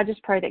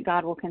just pray that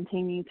God will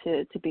continue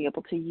to be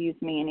able to use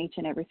me in each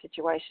and every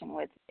situation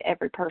with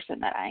every person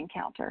that I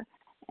encounter.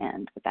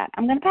 And with that,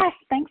 I'm going to pass.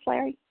 Thanks,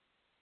 Larry.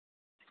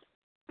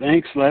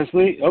 Thanks,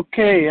 Leslie.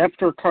 Okay,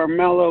 after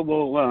Carmela,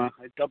 I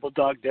double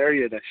dog dare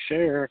you to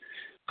share.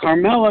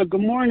 Carmela,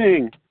 good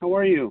morning. How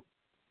are you?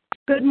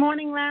 Good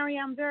morning, Larry.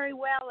 I'm very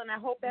well, and I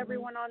hope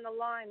everyone on the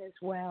line is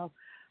well.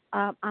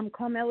 I'm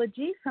Carmela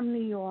G. from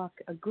New York,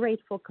 a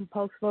grateful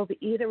compulsive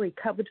overeater,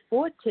 recovered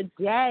for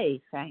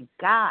today, thank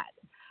God.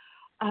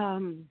 I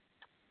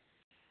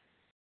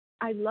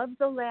love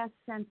the last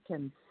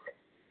sentence.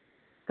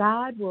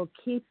 God will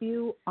keep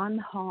you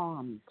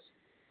unharmed.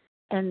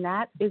 And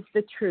that is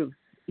the truth.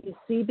 You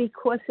see,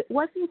 because it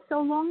wasn't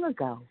so long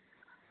ago.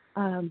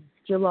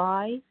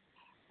 July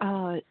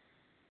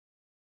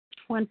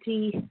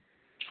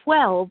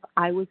 2012,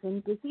 I was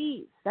in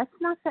disease.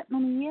 That's not that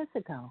many years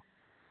ago.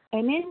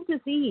 And in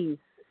disease,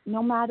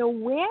 no matter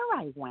where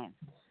I went,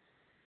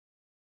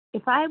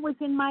 if I was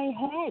in my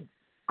head,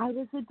 I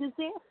was a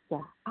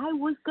disaster. I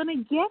was going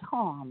to get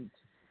harmed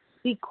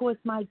because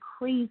my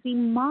crazy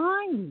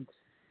mind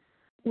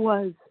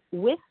was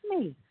with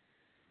me.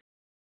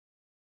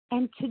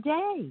 And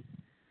today,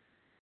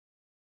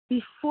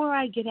 before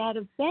I get out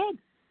of bed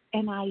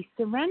and I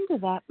surrender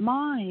that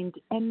mind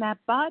and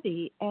that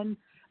body and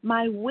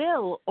my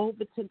will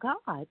over to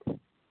God,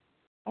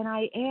 and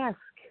I ask,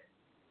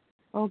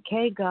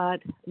 okay,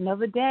 God,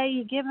 another day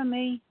you're giving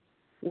me.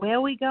 Where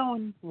are we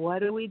going?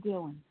 What are we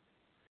doing?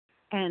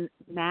 And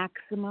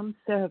maximum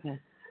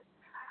service.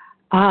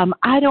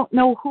 I don't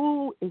know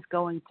who is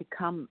going to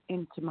come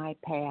into my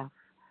path.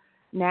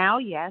 Now,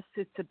 yes,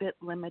 it's a bit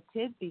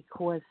limited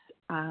because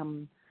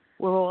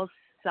we're all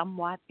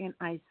somewhat in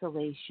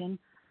isolation,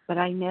 but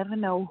I never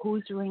know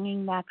who's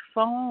ringing that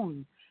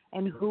phone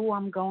and who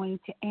I'm going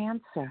to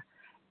answer.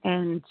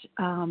 And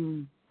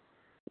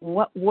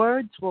what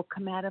words will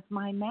come out of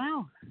my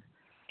mouth.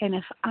 And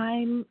if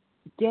I'm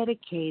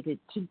dedicated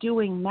to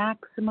doing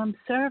maximum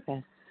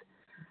service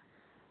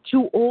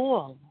to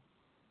all,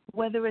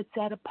 whether it's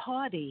at a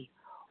party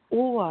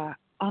or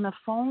on a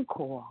phone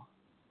call,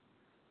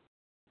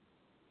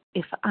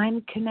 if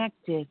I'm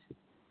connected,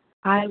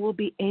 I will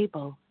be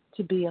able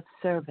to be of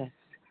service.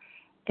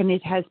 And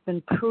it has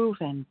been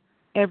proven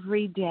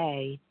every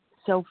day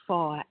so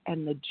far,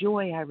 and the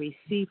joy I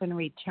receive in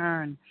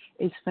return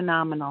is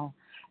phenomenal.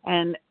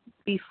 And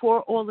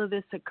before all of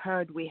this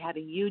occurred, we had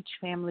a huge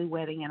family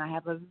wedding, and I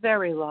have a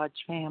very large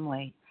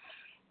family.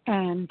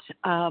 And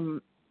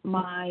one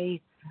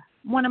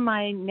of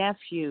my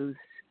nephews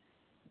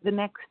the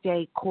next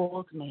day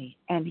called me,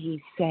 and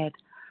he said,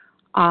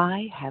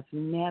 I have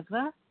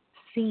never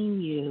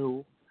seen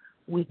you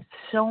with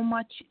so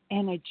much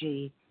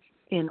energy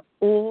in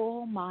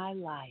all my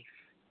life.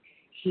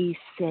 He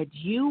said,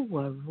 you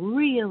were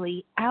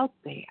really out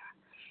there.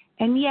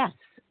 And yes,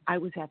 I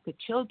was at the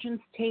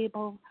children's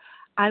table,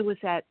 I was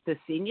at the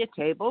senior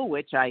table,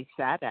 which I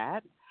sat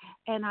at,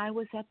 and I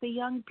was at the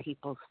young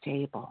people's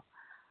table.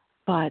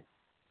 But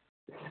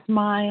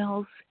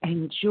smiles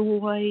and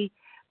joy,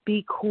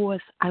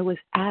 because I was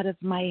out of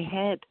my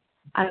head.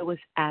 I was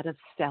out of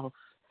self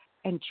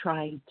and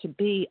trying to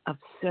be of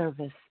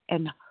service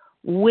and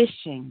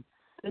wishing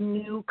the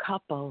new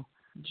couple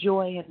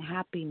joy and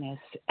happiness.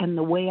 And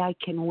the way I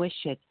can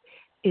wish it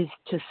is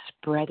to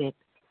spread it,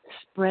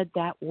 spread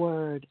that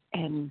word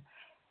and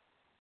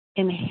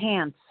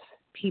enhance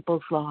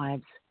people's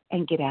lives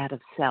and get out of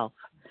self.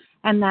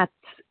 And that's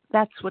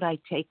what I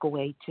take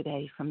away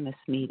today from this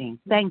meeting.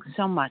 Thanks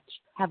so much.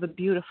 Have a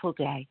beautiful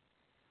day.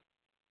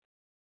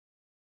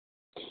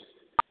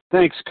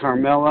 Thanks,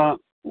 Carmela.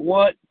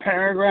 What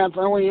paragraph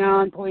are we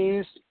on,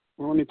 please?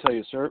 Well, let me tell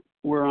you, sir.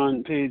 We're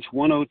on page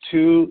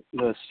 102,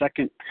 the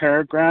second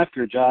paragraph.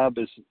 Your job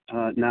is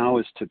now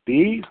is to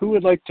be. Who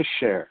would like to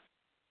share?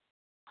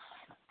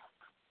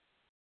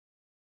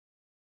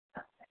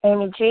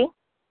 Amy G.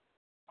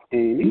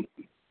 Amy.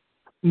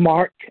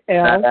 Mark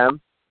L.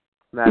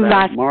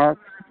 Madam. Mark.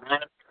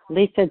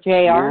 Lisa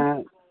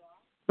J.R.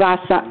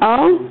 Vasa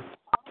O.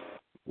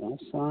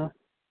 Vasa.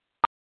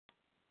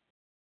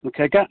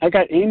 Okay, I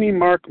got Amy,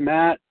 Mark,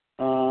 Matt,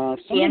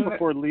 someone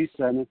before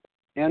Lisa, and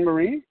Anne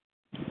Marie?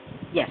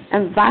 Yes.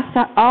 And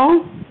Vasa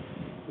O.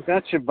 I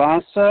got you,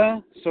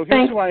 Vasa. So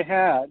here's who I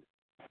had.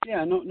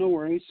 Yeah, no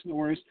worries.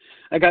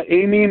 I got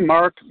Amy,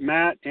 Mark,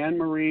 Matt, Anne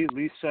Marie,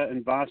 Lisa,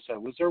 and Vasa.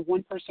 Was there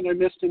one person I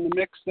missed in the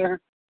mix there?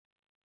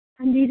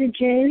 Anita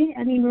J.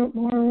 Any more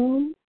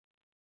room?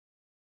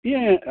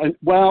 Yeah,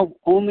 well,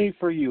 only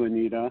for you,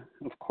 Anita.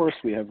 Of course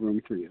we have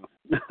room for you.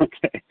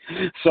 Okay,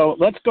 so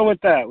let's go with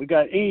that. We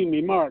got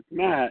Amy, Mark,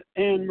 Matt,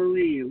 Anne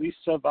Marie,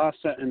 Lisa,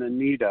 Vasa, and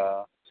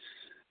Anita.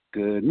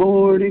 Good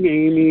morning,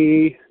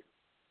 Amy.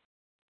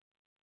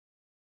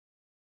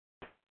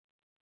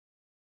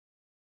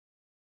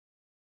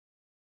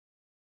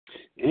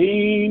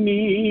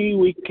 Amy,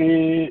 we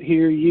can't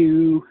hear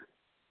you.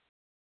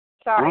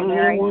 Sorry,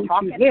 Mary.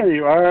 There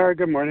you are.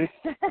 Good morning.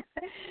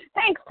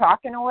 Thanks,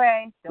 talking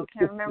away. Still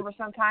can't remember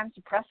sometimes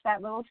to press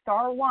that little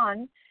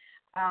 *1.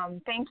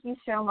 Thank you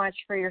so much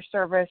for your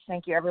service.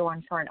 Thank you,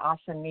 everyone, for an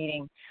awesome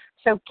meeting.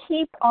 So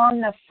keep on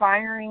the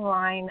firing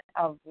line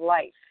of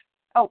life.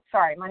 Oh,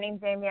 sorry. My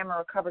name's Amy. I'm a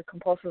recovered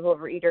compulsive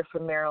overeater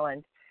from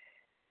Maryland.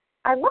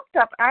 I looked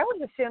up, I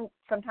always assume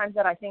sometimes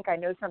that I think I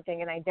know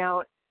something and I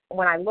don't.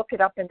 When I look it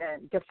up and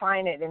then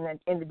define it in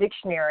the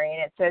dictionary,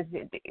 and it says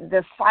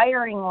the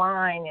firing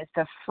line is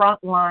the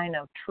front line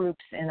of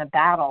troops in a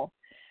battle.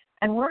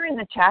 And we're in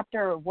the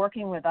chapter of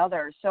working with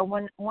others. So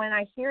when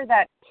I hear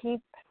that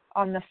keep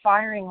on the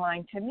firing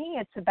line, to me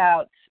it's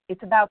about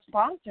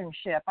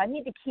sponsorship. I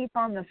need to keep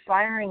on the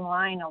firing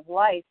line of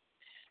life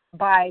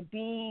by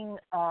being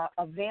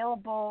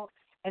available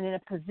and in a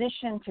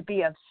position to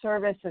be of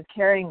service of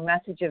carrying a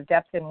message of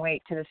depth and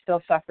weight to the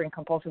still suffering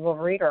compulsive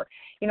overeater.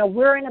 You know,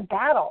 we're in a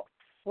battle.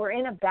 We're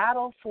in a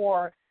battle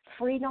for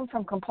freedom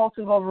from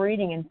compulsive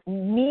overeating,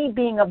 and me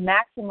being of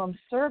maximum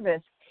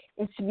service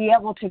is to be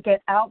able to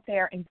get out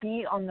there and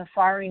be on the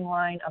firing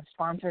line of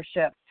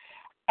sponsorship.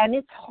 And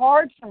it's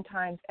hard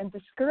sometimes and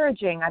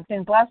discouraging. I've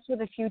been blessed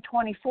with a few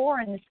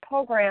 24 in this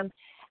program,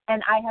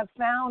 and I have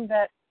found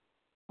that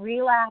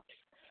relapse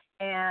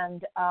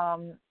and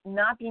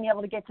not being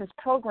able to get this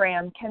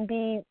program can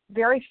be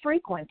very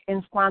frequent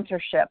in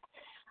sponsorship.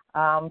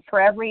 For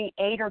every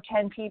 8 or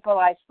 10 people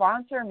I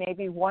sponsor,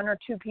 maybe 1 or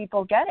 2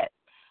 people get it.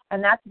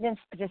 And that's been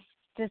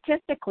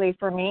statistically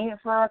for me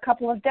for a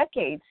couple of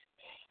decades.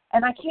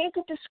 And I can't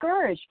get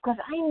discouraged because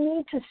I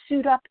need to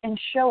suit up and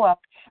show up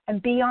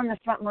and be on the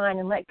front line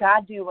and let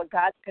God do what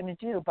God's going to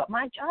do. But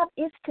my job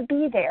is to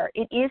be there.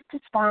 It is to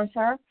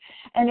sponsor,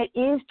 and it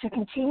is to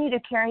continue to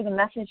carry the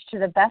message to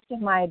the best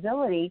of my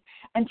ability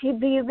and to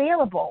be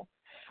available.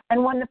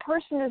 And when the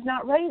person is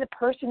not ready, the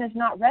person is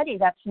not ready.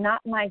 That's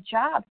not my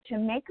job to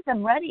make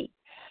them ready.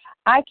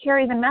 I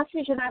carry the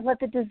message and I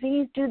let the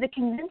disease do the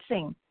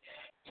convincing.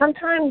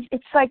 Sometimes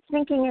it's like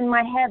thinking in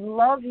my head,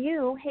 love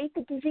you, hate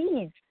the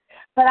disease.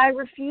 But I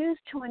refuse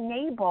to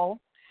enable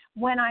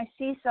when I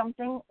see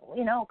something,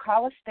 you know,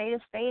 call a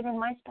spade in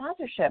my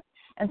sponsorship.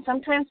 And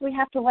sometimes we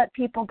have to let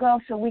people go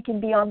so we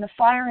can be on the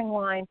firing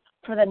line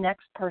for the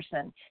next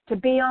person, to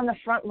be on the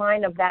front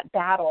line of that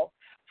battle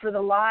for the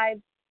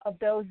lives of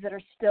those that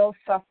are still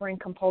suffering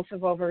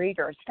compulsive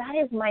overeaters. That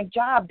is my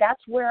job.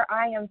 That's where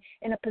I am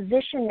in a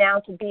position now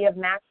to be of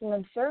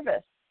maximum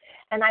service.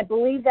 And I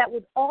believe that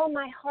with all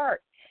my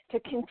heart, to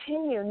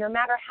continue, no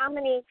matter how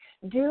many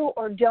do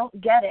or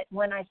don't get it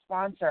when I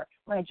sponsor.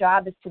 My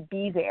job is to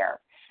be there.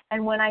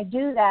 And when I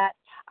do that,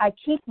 I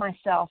keep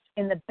myself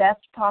in the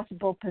best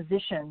possible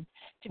position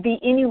to be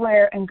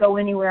anywhere and go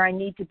anywhere I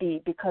need to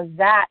be, because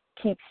that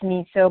keeps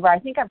me sober. I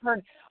think I've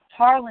heard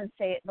Harlan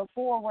say it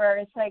before, where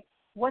it's like,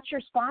 what's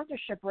your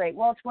sponsorship rate?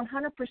 Well, it's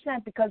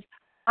 100% because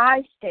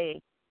I stay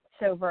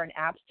sober and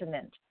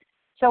abstinent.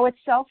 So it's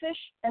selfish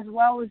as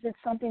well as it's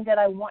something that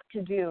I want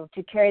to do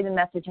to carry the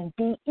message and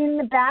be in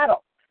the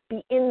battle.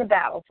 Be in the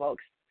battle,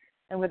 folks.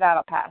 And with that,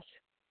 I'll pass.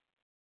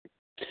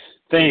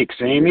 Thanks,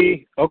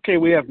 Amy. Okay,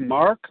 we have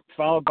Mark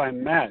followed by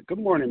Matt. Good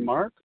morning,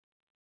 Mark.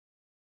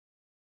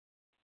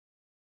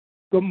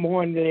 Good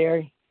morning,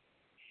 Larry.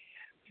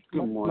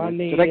 Good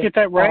morning. Did I get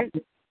that right?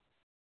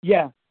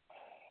 Yeah.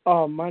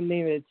 My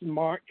name is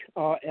Mark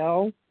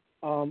L.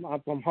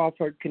 I'm from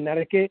Hartford,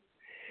 Connecticut.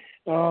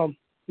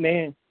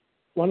 Man,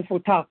 wonderful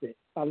topic.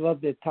 I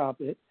love this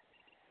topic.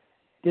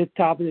 This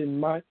topic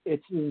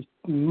is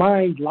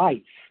my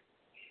life.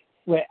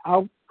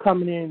 Without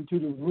coming into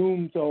the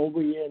rooms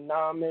over here,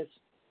 Anonymous,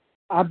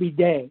 I'll be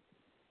dead.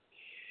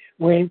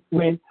 When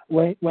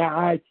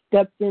I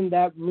stepped in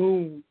that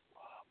room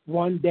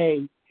one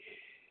day,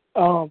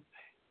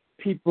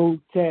 people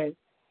said,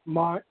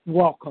 "Mark,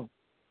 welcome."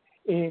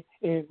 And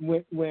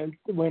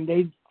when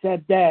they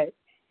said that,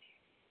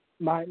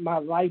 my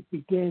life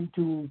began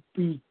to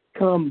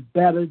become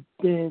better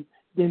than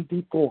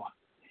before.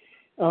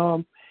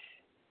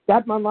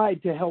 That's my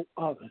life, to help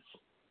others.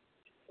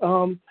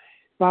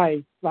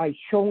 By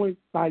showing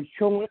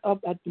up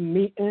at the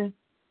meeting,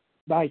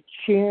 by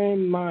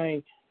sharing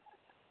my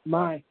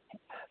life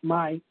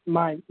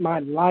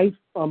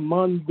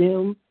among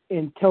them,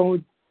 and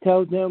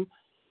tell them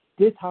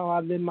this how I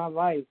live my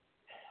life.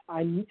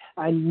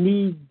 I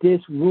need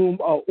this room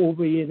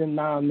over here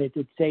Anonymous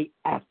to say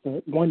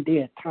after one day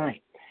at a time.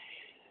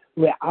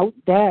 Without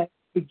that,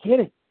 forget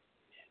it.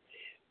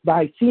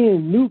 By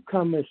seeing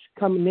newcomers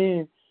coming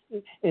in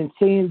and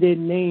saying their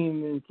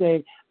name and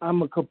say,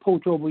 I'm a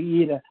compulsive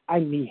overeater, I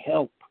need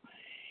help.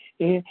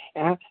 And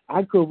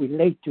I could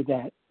relate to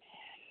that.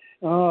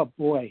 Oh,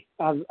 boy,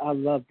 I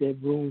love that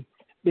room.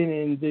 Been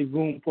in the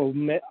room for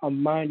a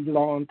mighty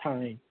long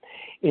time.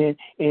 And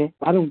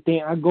I don't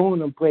think I go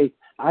in a place.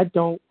 I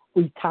don't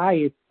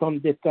retire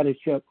from this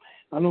fellowship.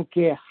 I don't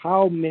care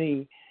how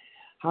many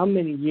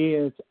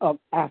years of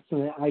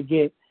abstinence I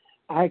get.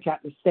 I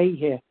got to stay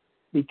here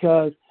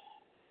because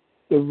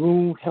the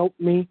room helped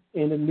me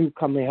and the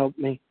newcomer helped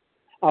me.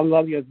 I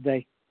love you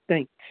today.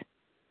 Thanks.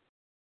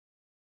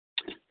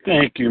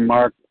 Thank you,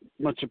 Mark.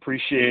 Much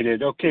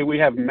appreciated. Okay, we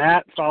have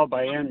Matt followed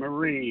by Anne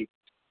Marie.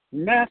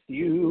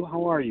 Matthew,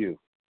 how are you?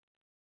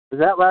 Is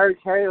that Larry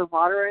K. who's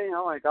moderating?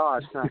 Oh, my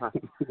gosh.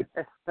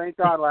 Thank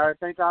God, Larry.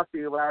 Thank God for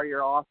you, Larry.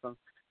 You're awesome.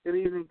 Good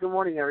evening. Good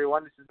morning,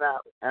 everyone. This is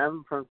Matt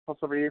M. from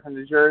Pennsylvania, from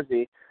New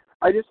Jersey.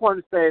 I just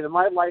wanted to say that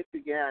my life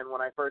began when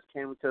I first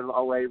came to the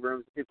OA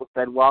rooms. People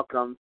said,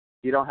 welcome.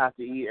 You don't have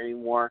to eat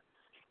anymore.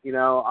 You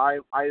know, I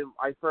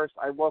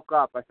woke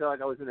up. I feel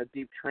like I was in a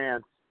deep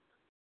trance,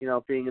 you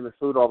know, being in the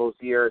food all those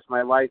years.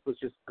 My life was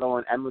just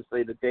going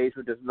endlessly. The days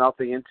were just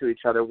melting into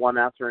each other, one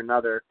after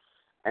another.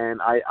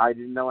 And I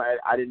didn't know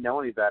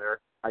any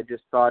better. I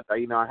just thought,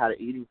 you know, I had an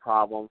eating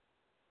problem,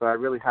 but I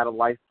really had a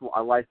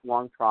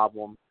lifelong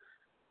problem.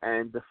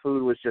 And the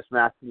food was just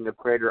masking a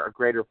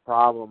greater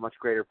problem, much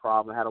greater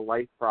problem. I had a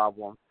life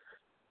problem.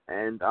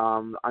 And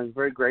I'm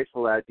very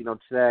grateful that, you know,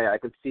 today I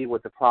can see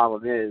what the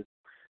problem is.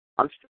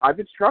 I've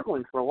been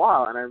struggling for a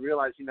while, and I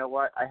realized, you know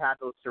what, I had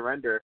to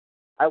surrender.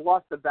 I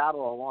lost the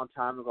battle a long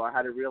time ago. I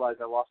had to realize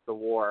I lost the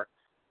war.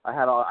 I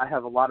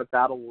have a lot of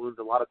battle wounds,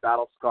 a lot of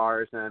battle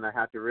scars, and I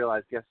have to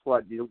realize, guess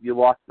what? You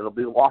lost it.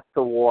 You lost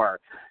the war.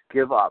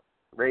 Give up.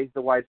 Raise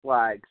the white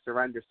flag.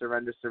 Surrender.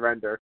 Surrender.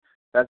 Surrender.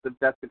 That's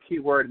the key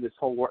word in this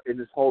whole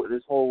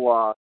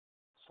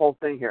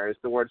thing here is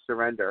the word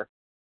surrender.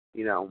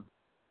 You know,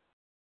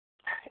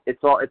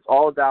 it's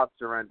all about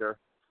surrender.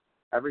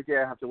 Every day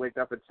I have to wake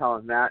up and tell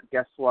him that.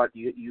 Guess what?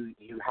 You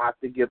have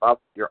to give up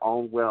your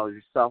own will,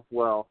 your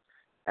self-will.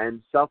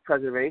 And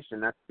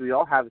self-preservation, we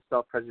all have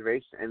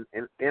self-preservation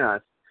in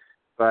us,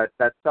 but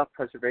that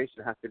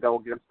self-preservation has to go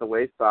against the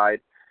wayside,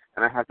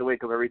 and I have to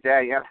wake up every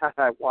day, and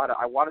I want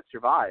to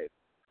survive.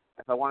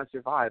 If I want to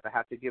survive, I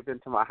have to give in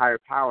to my higher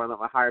power and let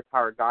my higher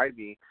power guide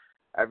me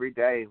every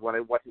day what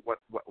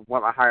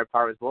my higher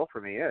power's will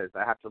for me is.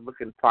 I have to look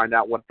and find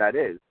out what that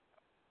is.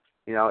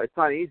 You know, it's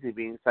not easy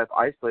being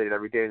self-isolated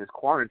every day in this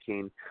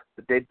quarantine.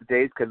 The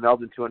days can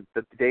meld into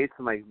the days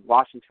can like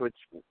wash into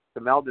to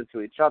meld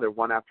into each other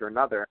one after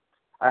another.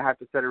 I have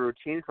to set a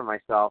routine for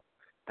myself,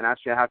 and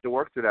actually I have to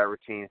work through that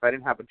routine. If I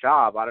didn't have a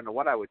job, I don't know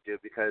what I would do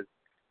because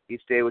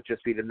each day would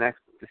just be the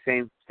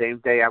same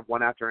day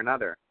one after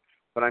another.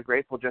 But I'm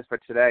grateful just for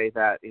today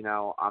that, you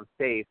know, I'm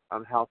safe,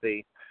 I'm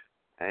healthy,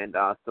 and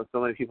so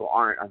many people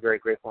aren't. I'm very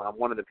grateful. I'm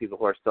one of the people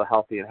who are still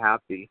healthy and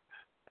happy.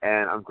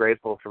 And I'm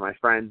grateful for my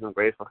friends. I'm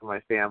grateful for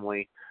my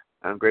family.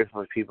 I'm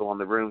grateful for people in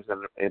the rooms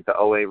and in the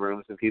OA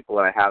rooms and people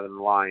that I have in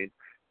the line.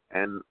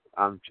 And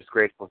I'm just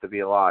grateful to be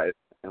alive.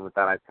 And with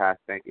that, I pass.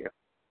 Thank you.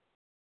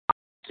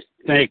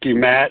 Thank you,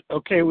 Matt.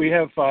 Okay, we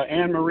have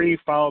Anne Marie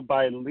followed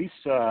by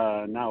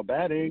Lisa now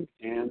batting.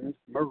 Anne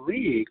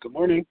Marie, good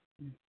morning.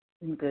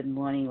 Good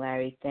morning,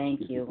 Larry.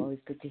 Thank you. Always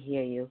good to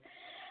hear you.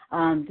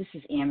 This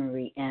is Anne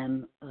Marie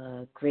M.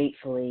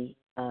 Gratefully,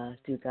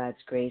 through God's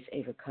grace,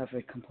 a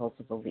recovered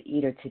compulsive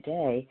overeater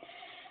today.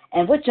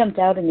 And what jumped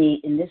out at me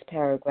in this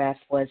paragraph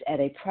was, at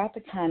a proper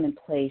time and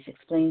place,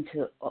 explain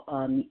to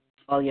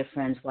all your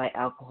friends why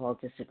alcohol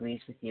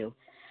disagrees with you.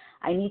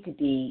 I need to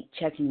be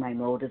checking my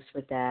motives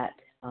with that.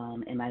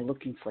 Am I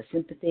looking for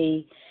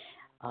sympathy?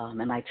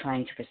 Am I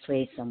trying to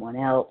persuade someone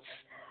else?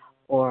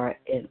 Or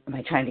am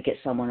I trying to get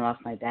someone off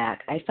my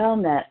back? I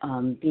found that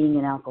being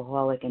an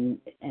alcoholic and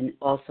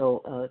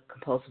also a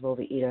compulsive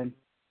overeater,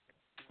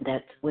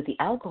 that with the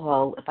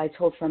alcohol, if I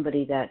told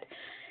somebody that,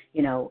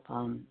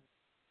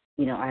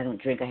 I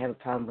don't drink, I have a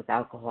problem with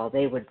alcohol,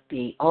 they would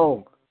be,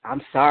 oh,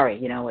 I'm sorry,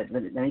 let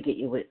me get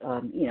you,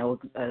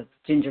 a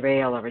ginger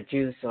ale or a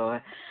juice,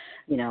 or,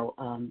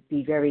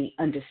 be very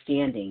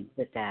understanding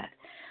with that.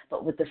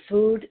 But with the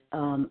food,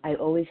 I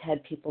always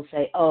had people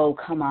say, oh,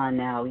 come on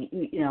now,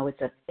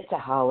 it's a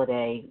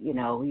holiday,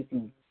 you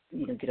can,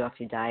 get off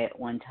your diet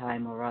one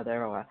time or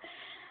other, or,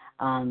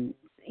 and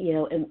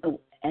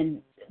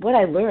what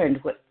I learned,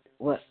 what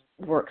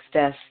works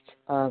best,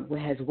 what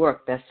has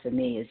worked best for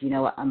me is,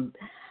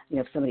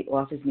 if somebody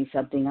offers me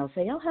something, I'll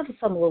say, I'll have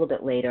some a little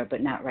bit later,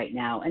 but not right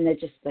now, and they're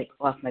just like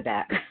off my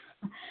back.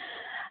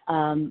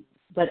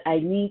 But I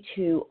need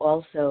to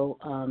also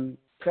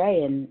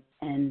pray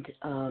and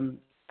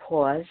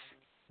pause,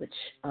 which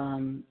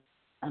I'm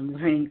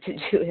learning to do.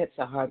 It's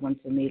a hard one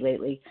for me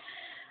lately,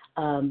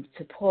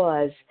 to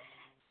pause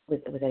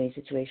with any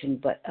situation,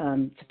 but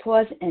to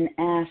pause and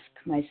ask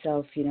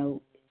myself,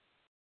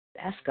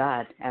 ask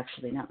God,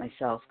 actually, not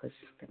myself, because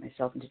I get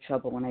myself into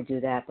trouble when I do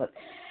that, but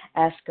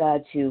ask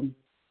God to,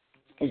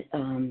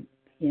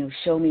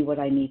 show me what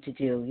I need to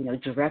do,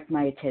 direct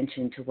my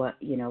attention to what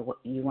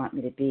you want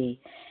me to be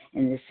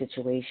in this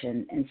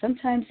situation. And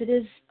sometimes it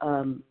is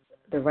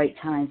the right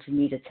time for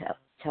me to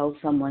tell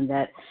someone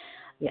that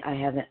I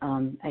have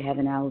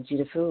an allergy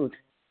to food,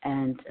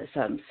 and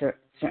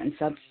certain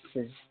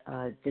substances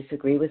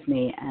disagree with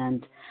me,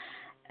 and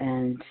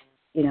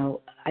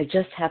I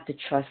just have to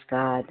trust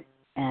God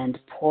and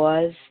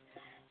pause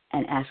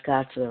and ask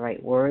God for the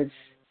right words,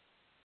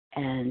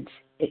 and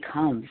it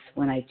comes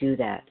when I do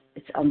that.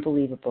 It's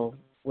unbelievable.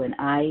 When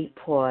I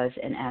pause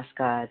and ask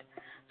God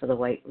for the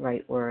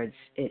right words,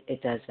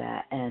 it does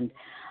that. And,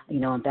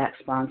 I'm back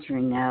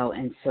sponsoring now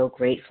and so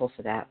grateful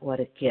for that. What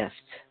a gift.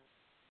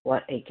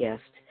 What a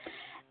gift.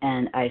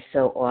 And I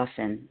so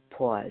often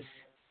pause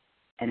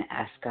and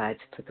ask God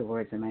to put the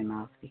words in my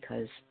mouth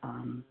because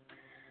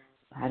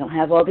I don't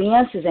have all the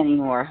answers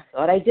anymore.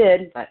 Thought I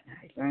did, but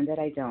I learned that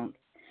I don't.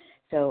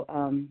 So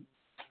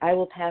I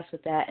will pass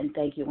with that, and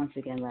thank you once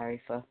again,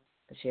 Larry, for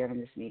sharing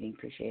this meeting.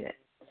 Appreciate it.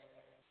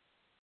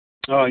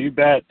 Oh, you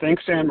bet.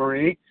 Thanks,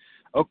 Anne-Marie.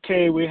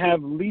 Okay, we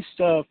have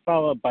Lisa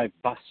followed by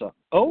Vasa.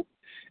 Oh,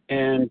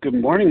 and good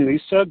morning,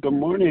 Lisa. Good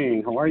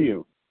morning. How are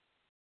you?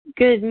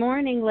 Good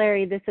morning,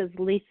 Larry. This is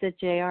Lisa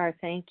J.R.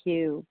 Thank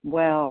you.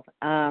 Well,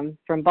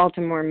 from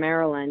Baltimore,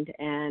 Maryland,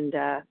 and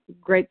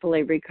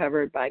gratefully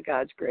recovered by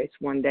God's grace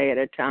one day at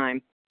a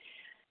time.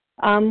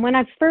 When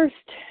I first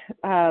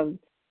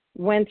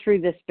went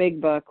through this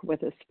big book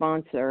with a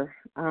sponsor,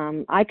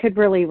 I could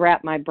really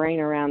wrap my brain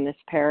around this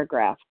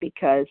paragraph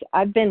because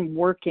I've been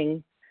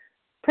working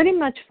pretty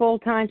much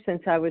full-time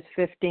since I was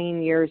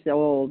 15 years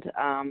old.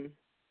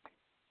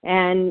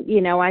 And,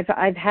 you know,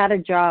 I've had a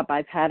job,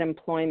 I've had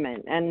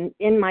employment, and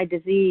in my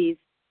disease,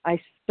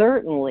 I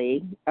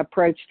certainly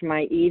approached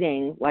my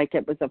eating like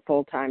it was a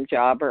full-time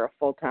job or a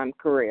full-time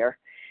career.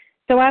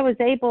 So I was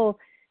able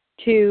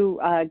to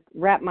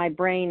wrap my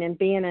brain, and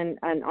being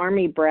an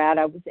Army brat,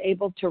 I was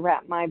able to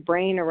wrap my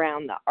brain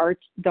around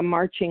the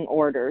marching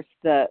orders,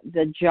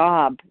 the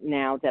job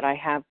now that I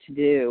have to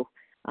do.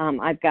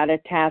 I've got a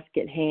task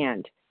at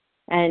hand,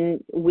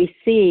 and we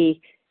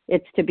see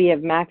it's to be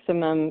of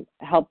maximum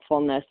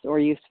helpfulness or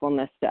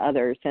usefulness to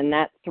others. And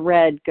that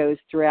thread goes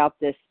throughout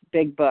this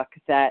big book,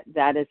 that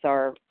is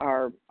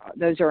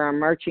those are our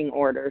marching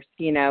orders.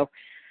 You know,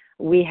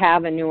 we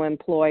have a new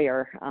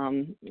employer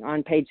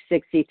on page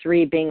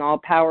 63, being all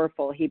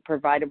powerful. He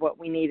provided what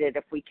we needed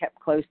if we kept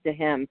close to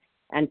him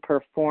and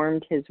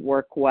performed his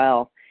work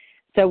well.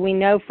 So we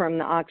know from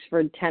the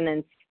Oxford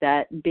tenets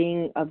that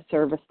being of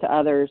service to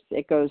others,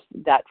 it goes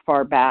that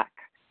far back.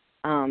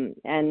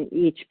 And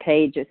each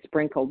page is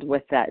sprinkled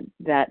with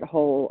that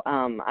whole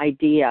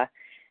idea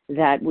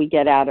that we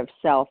get out of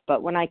self.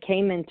 But when I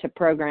came into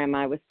program,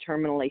 I was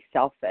terminally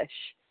selfish.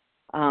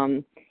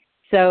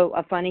 So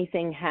a funny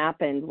thing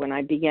happened when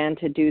I began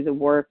to do the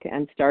work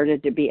and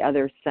started to be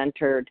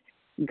other-centered.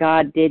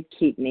 God did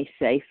keep me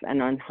safe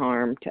and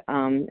unharmed,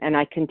 and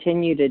I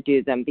continue to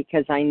do them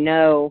because I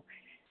know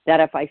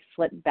that if I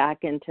slip back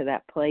into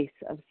that place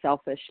of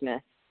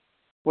selfishness,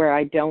 where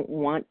I don't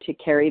want to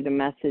carry the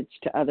message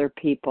to other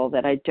people,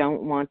 that I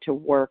don't want to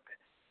work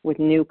with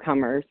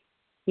newcomers.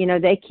 You know,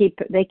 they keep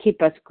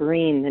us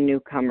green, the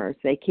newcomers.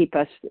 They keep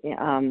us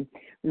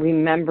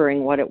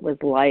remembering what it was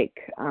like.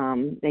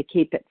 They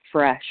keep it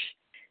fresh.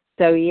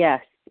 So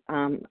yes,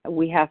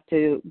 we have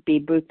to be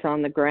boots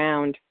on the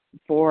ground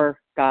for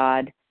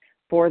God,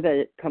 for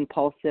the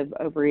compulsive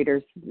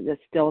overeaters, the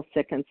still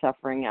sick and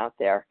suffering out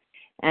there.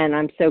 And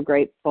I'm so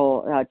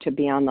grateful to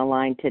be on the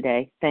line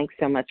today. Thanks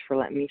so much for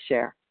letting me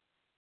share.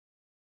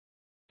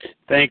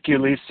 Thank you,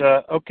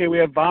 Lisa. Okay, we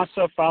have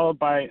Vasa followed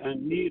by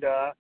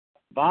Anita.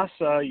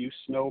 Vasa, you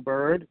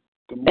snowbird.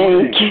 Good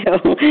morning.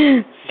 Thank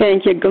you.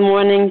 Thank you. Good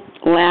morning,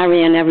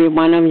 Larry, and every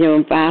one of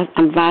you.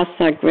 I'm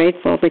Vasa,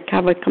 grateful,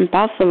 recovered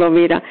compulsive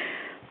overeater,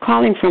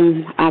 calling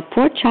from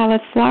Port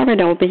Charlotte,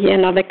 Florida. I'll be here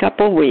another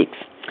couple of weeks.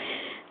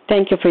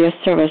 Thank you for your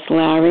service,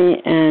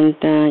 Larry.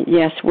 And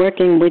yes,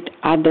 working with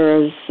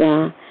others.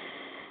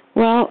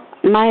 Well,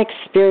 my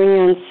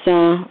experience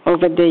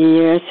over the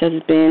years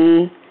has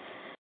been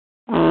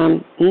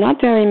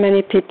not very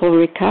many people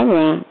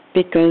recover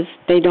because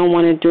they don't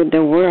want to do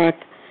the work.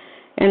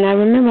 And I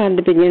remember at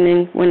the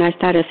beginning when I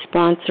started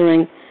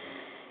sponsoring,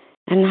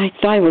 and I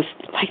thought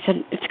I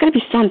said, it's got to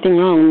be something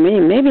wrong with me.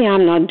 Maybe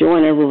I'm not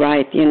doing it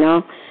right, you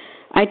know.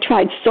 I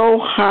tried so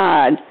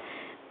hard.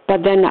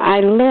 But then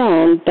I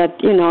learned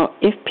that, you know,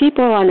 if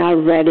people are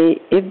not ready,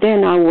 if they're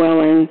not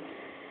willing,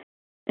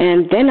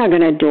 and they're not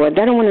going to do it,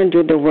 they don't want to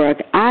do the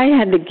work. I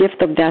had the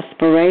gift of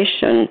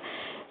desperation,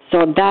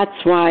 so that's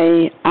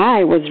why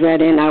I was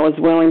ready and I was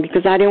willing,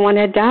 because I didn't want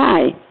to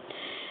die.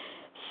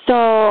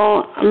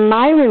 So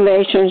my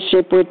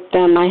relationship with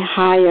my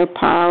higher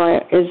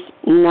power is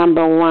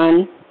number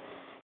one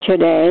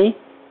today.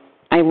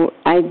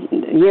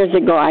 Years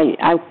ago,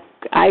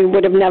 I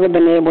would have never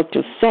been able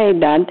to say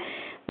that.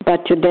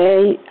 But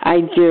today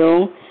I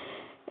do,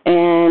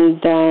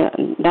 and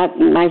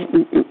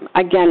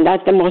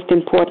that's the most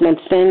important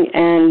thing.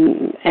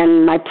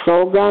 And my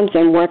programs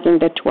and working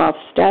the 12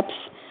 steps,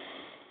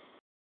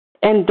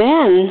 and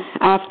then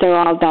after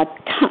all that,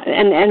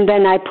 and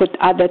then I put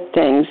other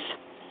things.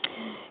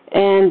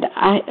 And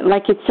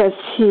like it says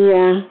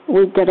here,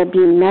 we've got to be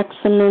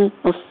maximum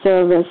of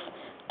service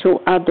to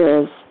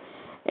others,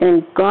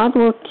 and God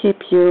will keep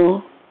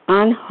you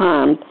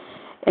unharmed.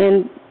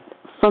 And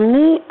for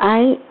me,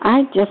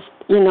 I just,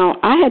 you know,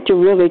 I had to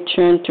really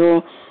turn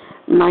to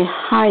my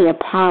higher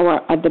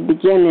power at the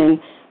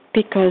beginning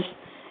because,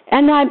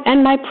 and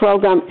my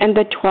program and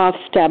the 12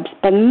 steps,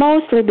 but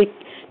mostly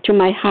to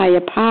my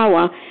higher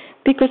power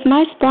because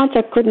my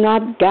sponsor could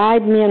not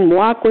guide me and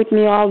walk with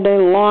me all day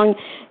long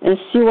and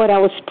see what I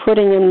was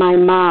putting in my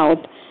mouth.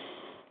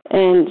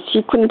 And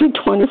she couldn't be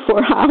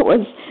 24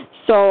 hours.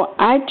 So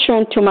I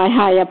turned to my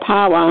higher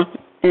power,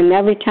 and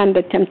every time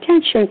the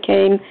temptation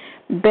came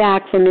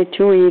back for me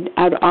to eat,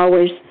 I'd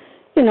always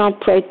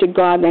pray to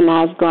God and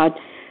ask God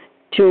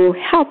to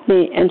help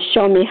me and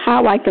show me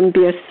how I can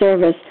be a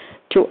service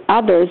to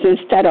others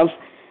instead of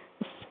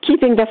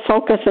keeping the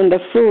focus on the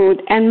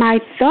food. And my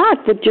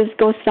thought would just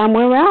go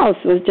somewhere else.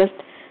 It was just,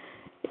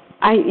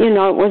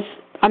 it was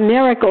a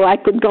miracle. I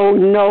could go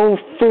no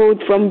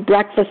food from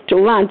breakfast to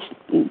lunch,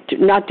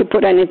 not to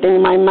put anything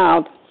in my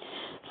mouth.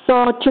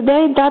 So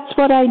today, that's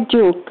what I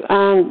do.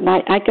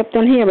 I kept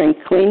on hearing,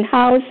 clean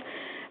house.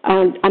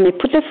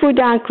 Put the food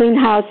down, clean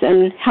house,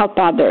 and help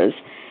others.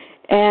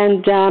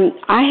 And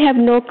I have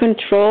no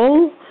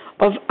control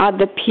of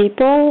other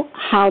people,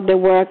 how they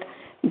work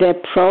their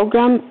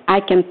program. I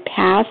can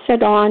pass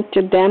it on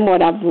to them,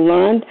 what I've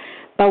learned.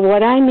 But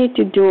what I need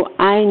to do,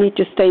 I need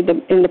to stay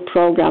in the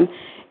program,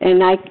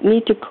 and I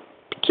need to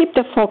keep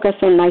the focus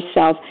on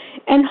myself.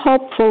 And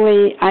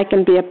hopefully I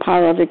can be a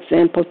power of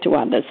example to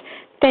others.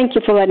 Thank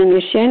you for letting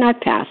me share, and I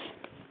pass.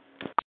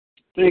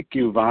 Thank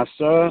you,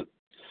 Vasa.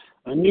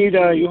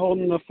 Anita, you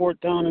holding the fort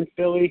down in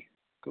Philly?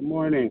 Good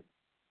morning.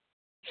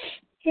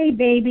 Hey,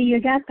 baby,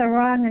 you got the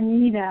wrong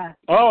Anita.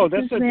 Oh,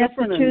 that's a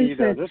different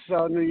Anita. This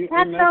is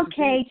That's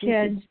okay,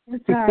 kids.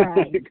 It's all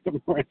right.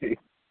 Good morning.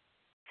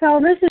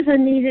 So this is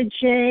Anita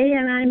J.,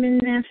 and I'm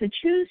in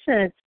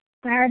Massachusetts.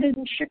 Started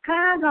in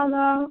Chicago,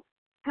 though.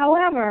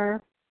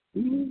 However,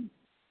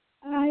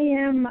 I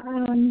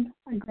am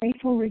a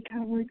grateful,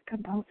 recovered,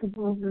 compulsive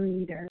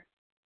overeater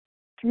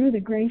through the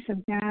grace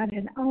of God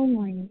and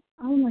only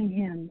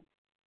Him.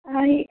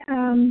 I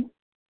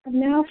have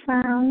now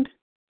found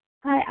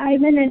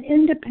I'm in an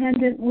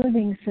independent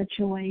living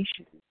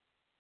situation.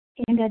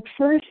 And at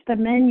first, the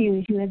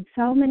menus, you had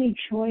so many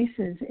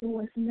choices, it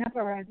was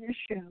never an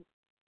issue.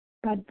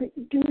 But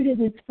due to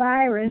this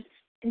virus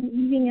and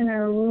eating in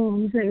our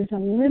rooms, there's a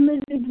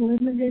limited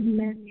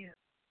menu.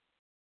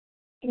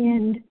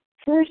 And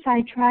first,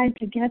 I tried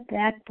to get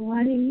that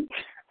bloody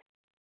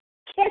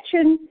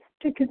kitchen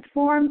to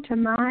conform to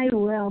my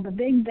will, the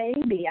big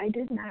baby. I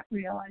did not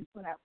realize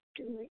what I was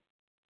doing.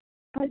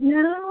 But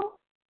now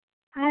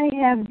I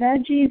have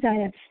veggies, I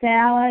have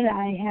salad,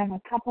 I have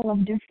a couple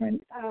of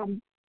different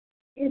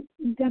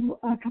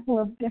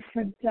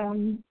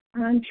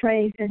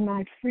entrees in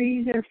my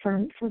freezer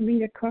for me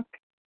to cook,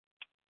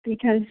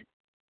 because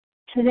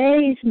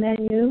today's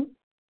menu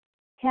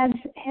had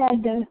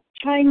the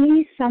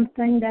Chinese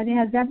something that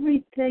has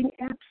everything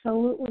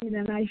absolutely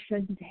that I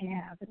shouldn't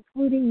have,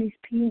 including these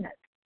peanuts.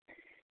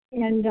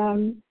 And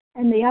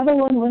the other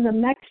one was a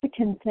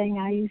Mexican thing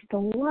I used to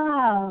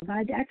love.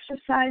 I'd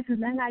exercise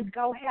and then I'd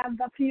go have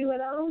a few of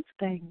those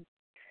things.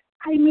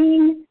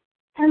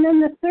 And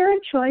then the third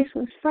choice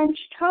was French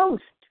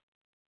toast.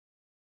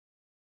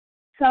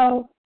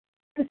 So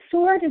the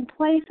sorted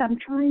place I'm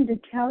trying to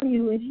tell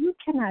you is you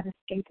cannot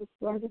escape a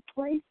sorted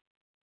place.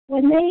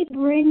 When they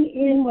bring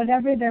in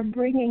whatever they're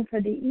bringing for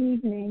the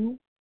evening,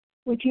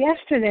 which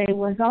yesterday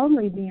was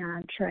only the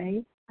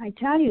entree, I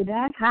tell you,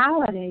 that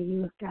holiday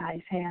you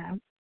guys have,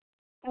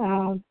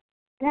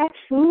 that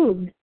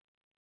food,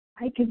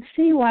 I can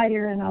see why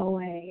you're in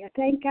OA.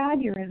 Thank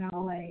God you're in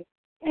OA.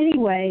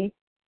 Anyway,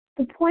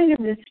 the point of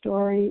this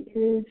story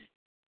is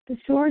the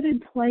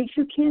sordid place.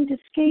 You can't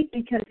escape,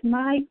 because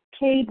my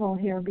table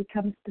here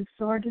becomes the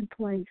sordid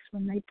place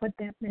when they put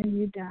that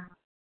menu down.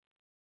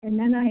 And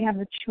then I have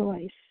a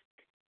choice.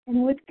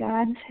 And with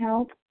God's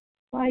help,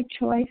 my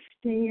choice,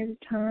 day at a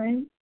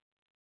time,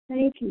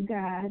 thank you,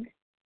 God,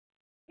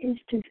 is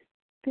to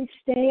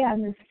stay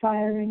on this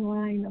firing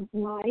line of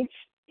life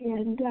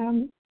and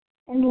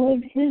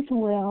live His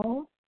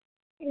will.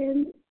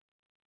 And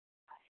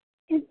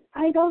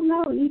I don't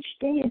know, each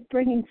day is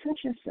bringing such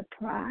a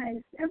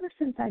surprise. Ever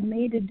since I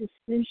made a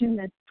decision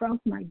that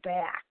broke my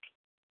back,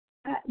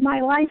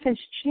 my life has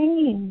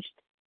changed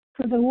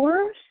for the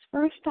worse.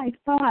 First I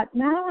thought,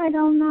 now I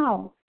don't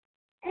know.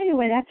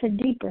 Anyway, that's a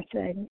deeper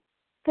thing.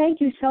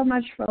 Thank you so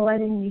much for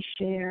letting me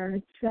share.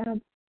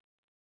 It's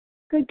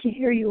good to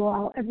hear you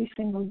all every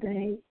single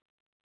day.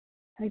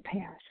 I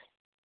pass.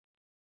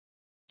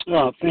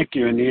 Oh, thank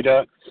you,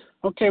 Anita.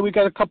 Okay, we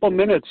got a couple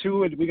minutes.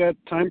 We got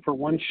time for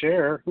one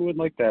share. Who would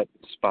like that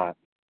spot?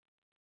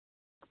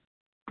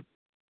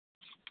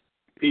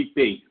 Pete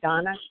B.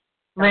 Donna.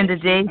 Linda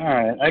D. All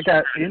right, I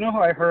got. You know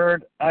who I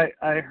heard? I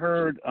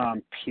heard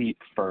Pete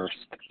first.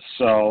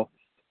 So,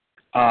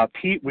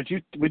 Pete, would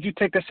you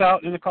take us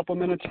out in a couple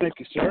minutes? Thank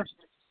you, sir.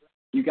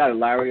 You got it,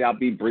 Larry. I'll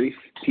be brief.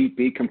 Pete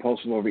B.,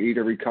 compulsive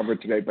overeater,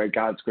 recovered today by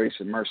God's grace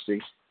and mercy.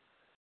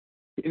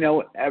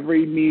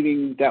 Every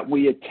meeting that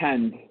we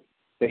attend,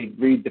 they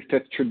read the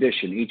fifth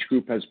tradition. Each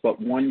group has but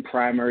one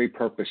primary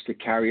purpose: to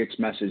carry its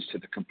message to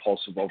the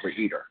compulsive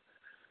overeater.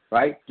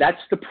 Right?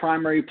 That's the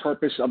primary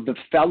purpose of the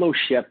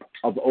Fellowship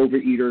of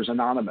Overeaters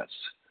Anonymous.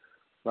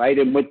 Right?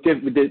 And what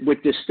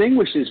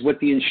distinguishes what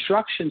the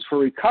instructions for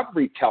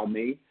recovery tell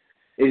me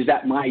is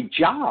that my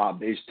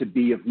job is to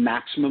be of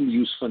maximum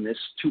usefulness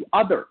to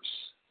others.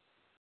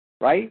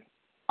 Right?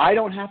 I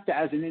don't have to,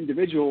 as an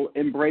individual,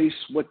 embrace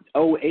what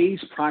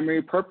OA's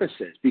primary purpose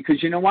is,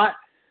 because you know what?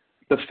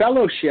 The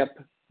fellowship,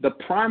 the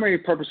primary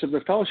purpose of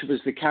the fellowship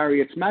is to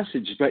carry its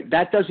message, but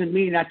that doesn't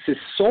mean that's its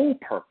sole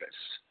purpose.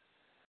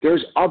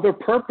 There's other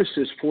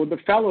purposes for the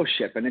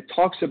fellowship, and it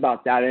talks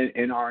about that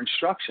in our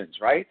instructions,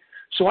 right?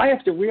 So I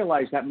have to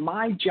realize that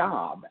my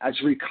job as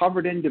a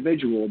recovered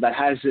individual that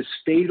has this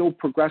fatal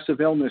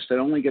progressive illness that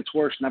only gets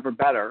worse, never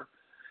better,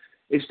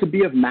 is to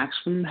be of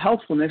maximum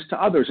helpfulness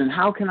to others. And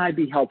how can I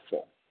be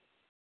helpful?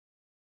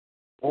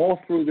 All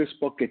through this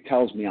book, it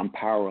tells me I'm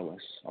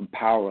powerless, I'm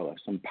powerless,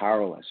 I'm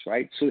powerless,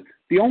 right? So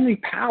the only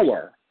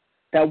power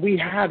that we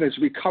have as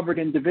recovered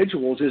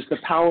individuals is the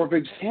power of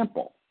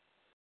example.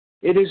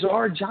 It is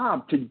our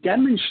job to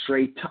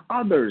demonstrate to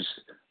others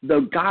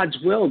the God's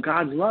will,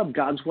 God's love,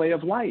 God's way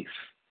of life,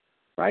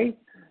 right?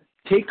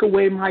 Take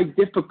away my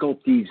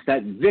difficulties,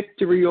 that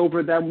victory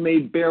over them may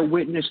bear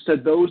witness to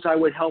those I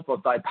would help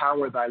of thy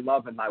power, thy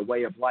love, and thy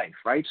way of life,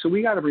 right? So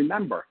we got to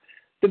remember,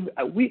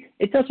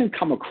 it doesn't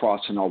come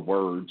across in our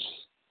words.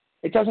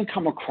 It doesn't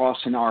come across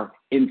in our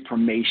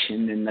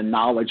information and the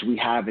knowledge we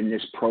have in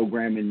this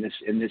program, in the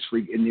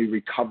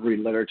recovery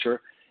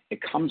literature.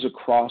 It comes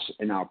across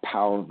in our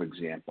power of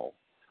example,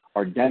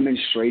 our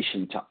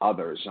demonstration to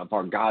others of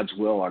our God's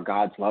will, our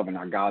God's love, and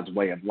our God's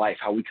way of life,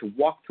 how we can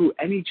walk through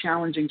any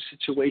challenging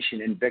situation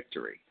in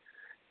victory.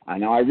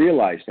 Now I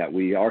realize that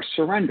we are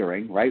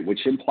surrendering, right,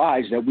 which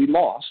implies that we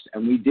lost,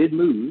 and we did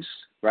lose,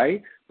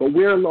 right? But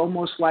we're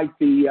almost like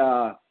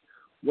the,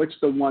 what's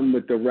the one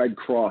with the red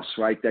cross,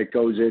 right, that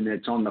goes in,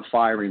 it's on the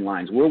firing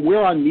lines.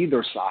 We're on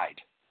neither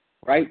side.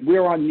 Right,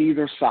 we're on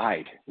neither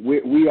side.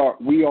 We are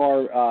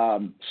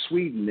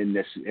Sweden in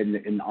this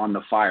on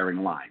the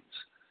firing lines.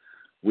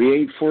 We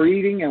ain't for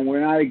eating, and we're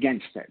not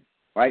against it.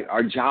 Right,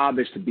 our job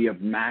is to be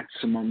of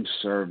maximum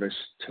service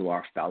to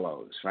our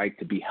fellows. Right,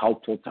 to be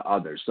helpful to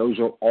others. Those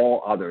are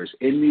all others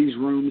in these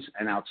rooms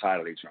and outside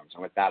of these rooms.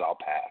 And with that, I'll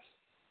pass.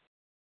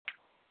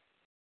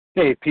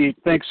 Hey, Pete,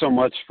 thanks so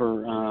much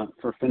for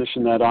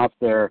finishing that off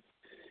there.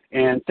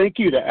 And thank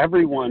you to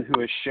everyone who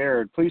has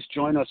shared. Please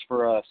join us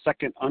for a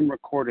second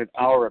unrecorded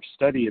hour of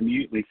study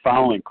immediately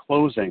following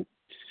closing.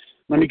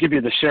 Let me give you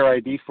the share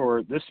ID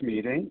for this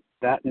meeting.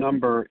 That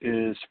number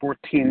is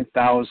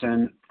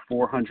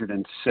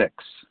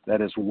 14,406.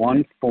 That is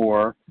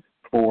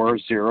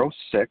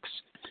 14406.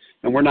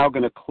 And we're now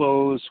going to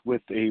close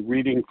with a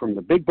reading from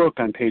the Big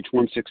Book on page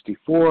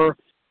 164,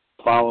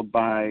 followed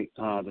by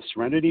the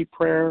Serenity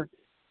Prayer.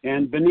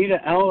 And Benita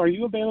L., are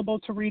you available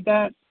to read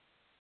that?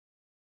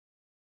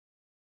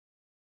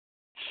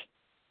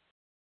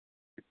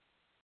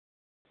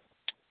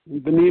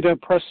 Benita,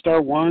 press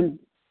star 1.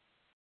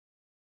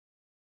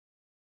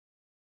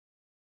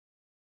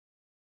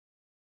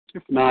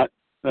 If not,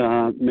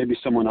 maybe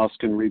someone else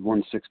can read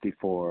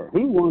 164.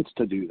 Who wants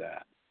to do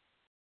that?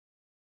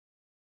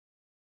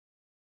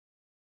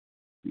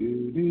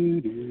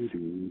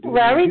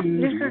 Larry,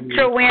 this is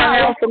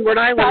Joanne from Rhode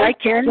Island. I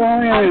can.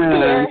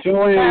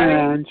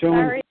 Joanne.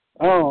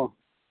 Oh,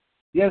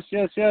 yes.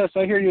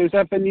 I hear you. Is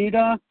that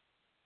Benita?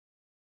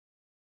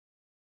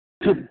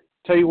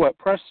 Tell you what,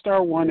 press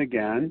star 1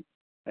 again.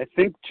 I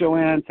think,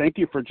 Joanne, thank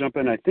you for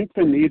jumping. I think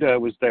Benita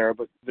was there,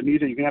 but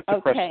Benita, you're going to have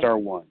to press star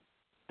 1.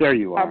 There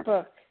you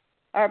are.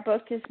 Our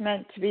book is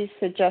meant to be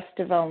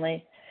suggestive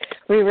only.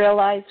 We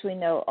realize we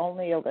know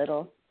only a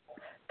little.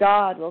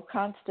 God will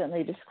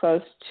constantly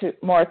disclose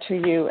more to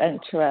you and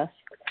to us.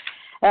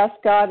 Ask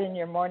God in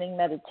your morning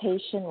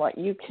meditation what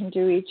you can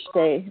do each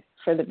day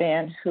for the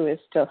man who is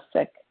still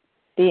sick.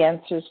 The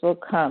answers will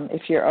come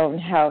if your own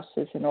house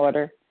is in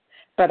order.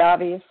 But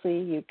obviously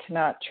you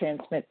cannot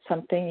transmit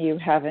something you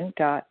haven't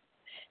got.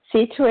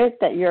 See to it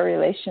that your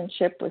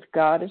relationship with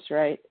God is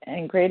right,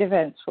 and great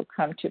events will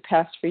come to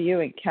pass for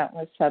you and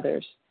countless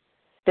others.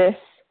 This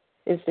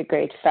is the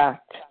great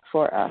fact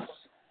for us.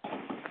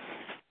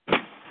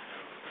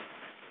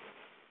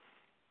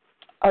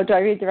 Oh, do I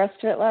read the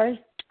rest of it, Larry?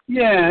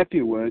 Yeah, if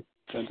you would.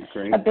 That'd be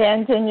great.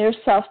 Abandon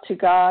yourself to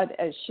God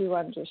as you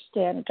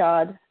understand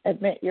God.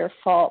 Admit your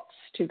faults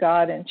to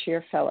God and to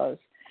your fellows.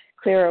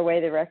 Clear away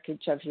the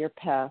wreckage of your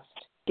past.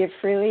 Give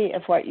freely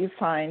of what you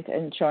find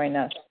and join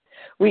us.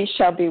 We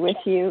shall be with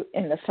you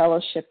in the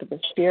fellowship of the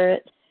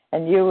Spirit,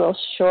 and you will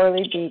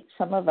surely beat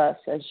some of us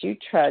as you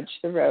trudge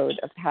the road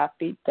of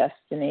happy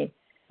destiny.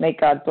 May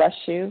God bless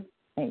you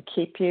and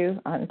keep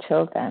you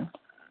until then.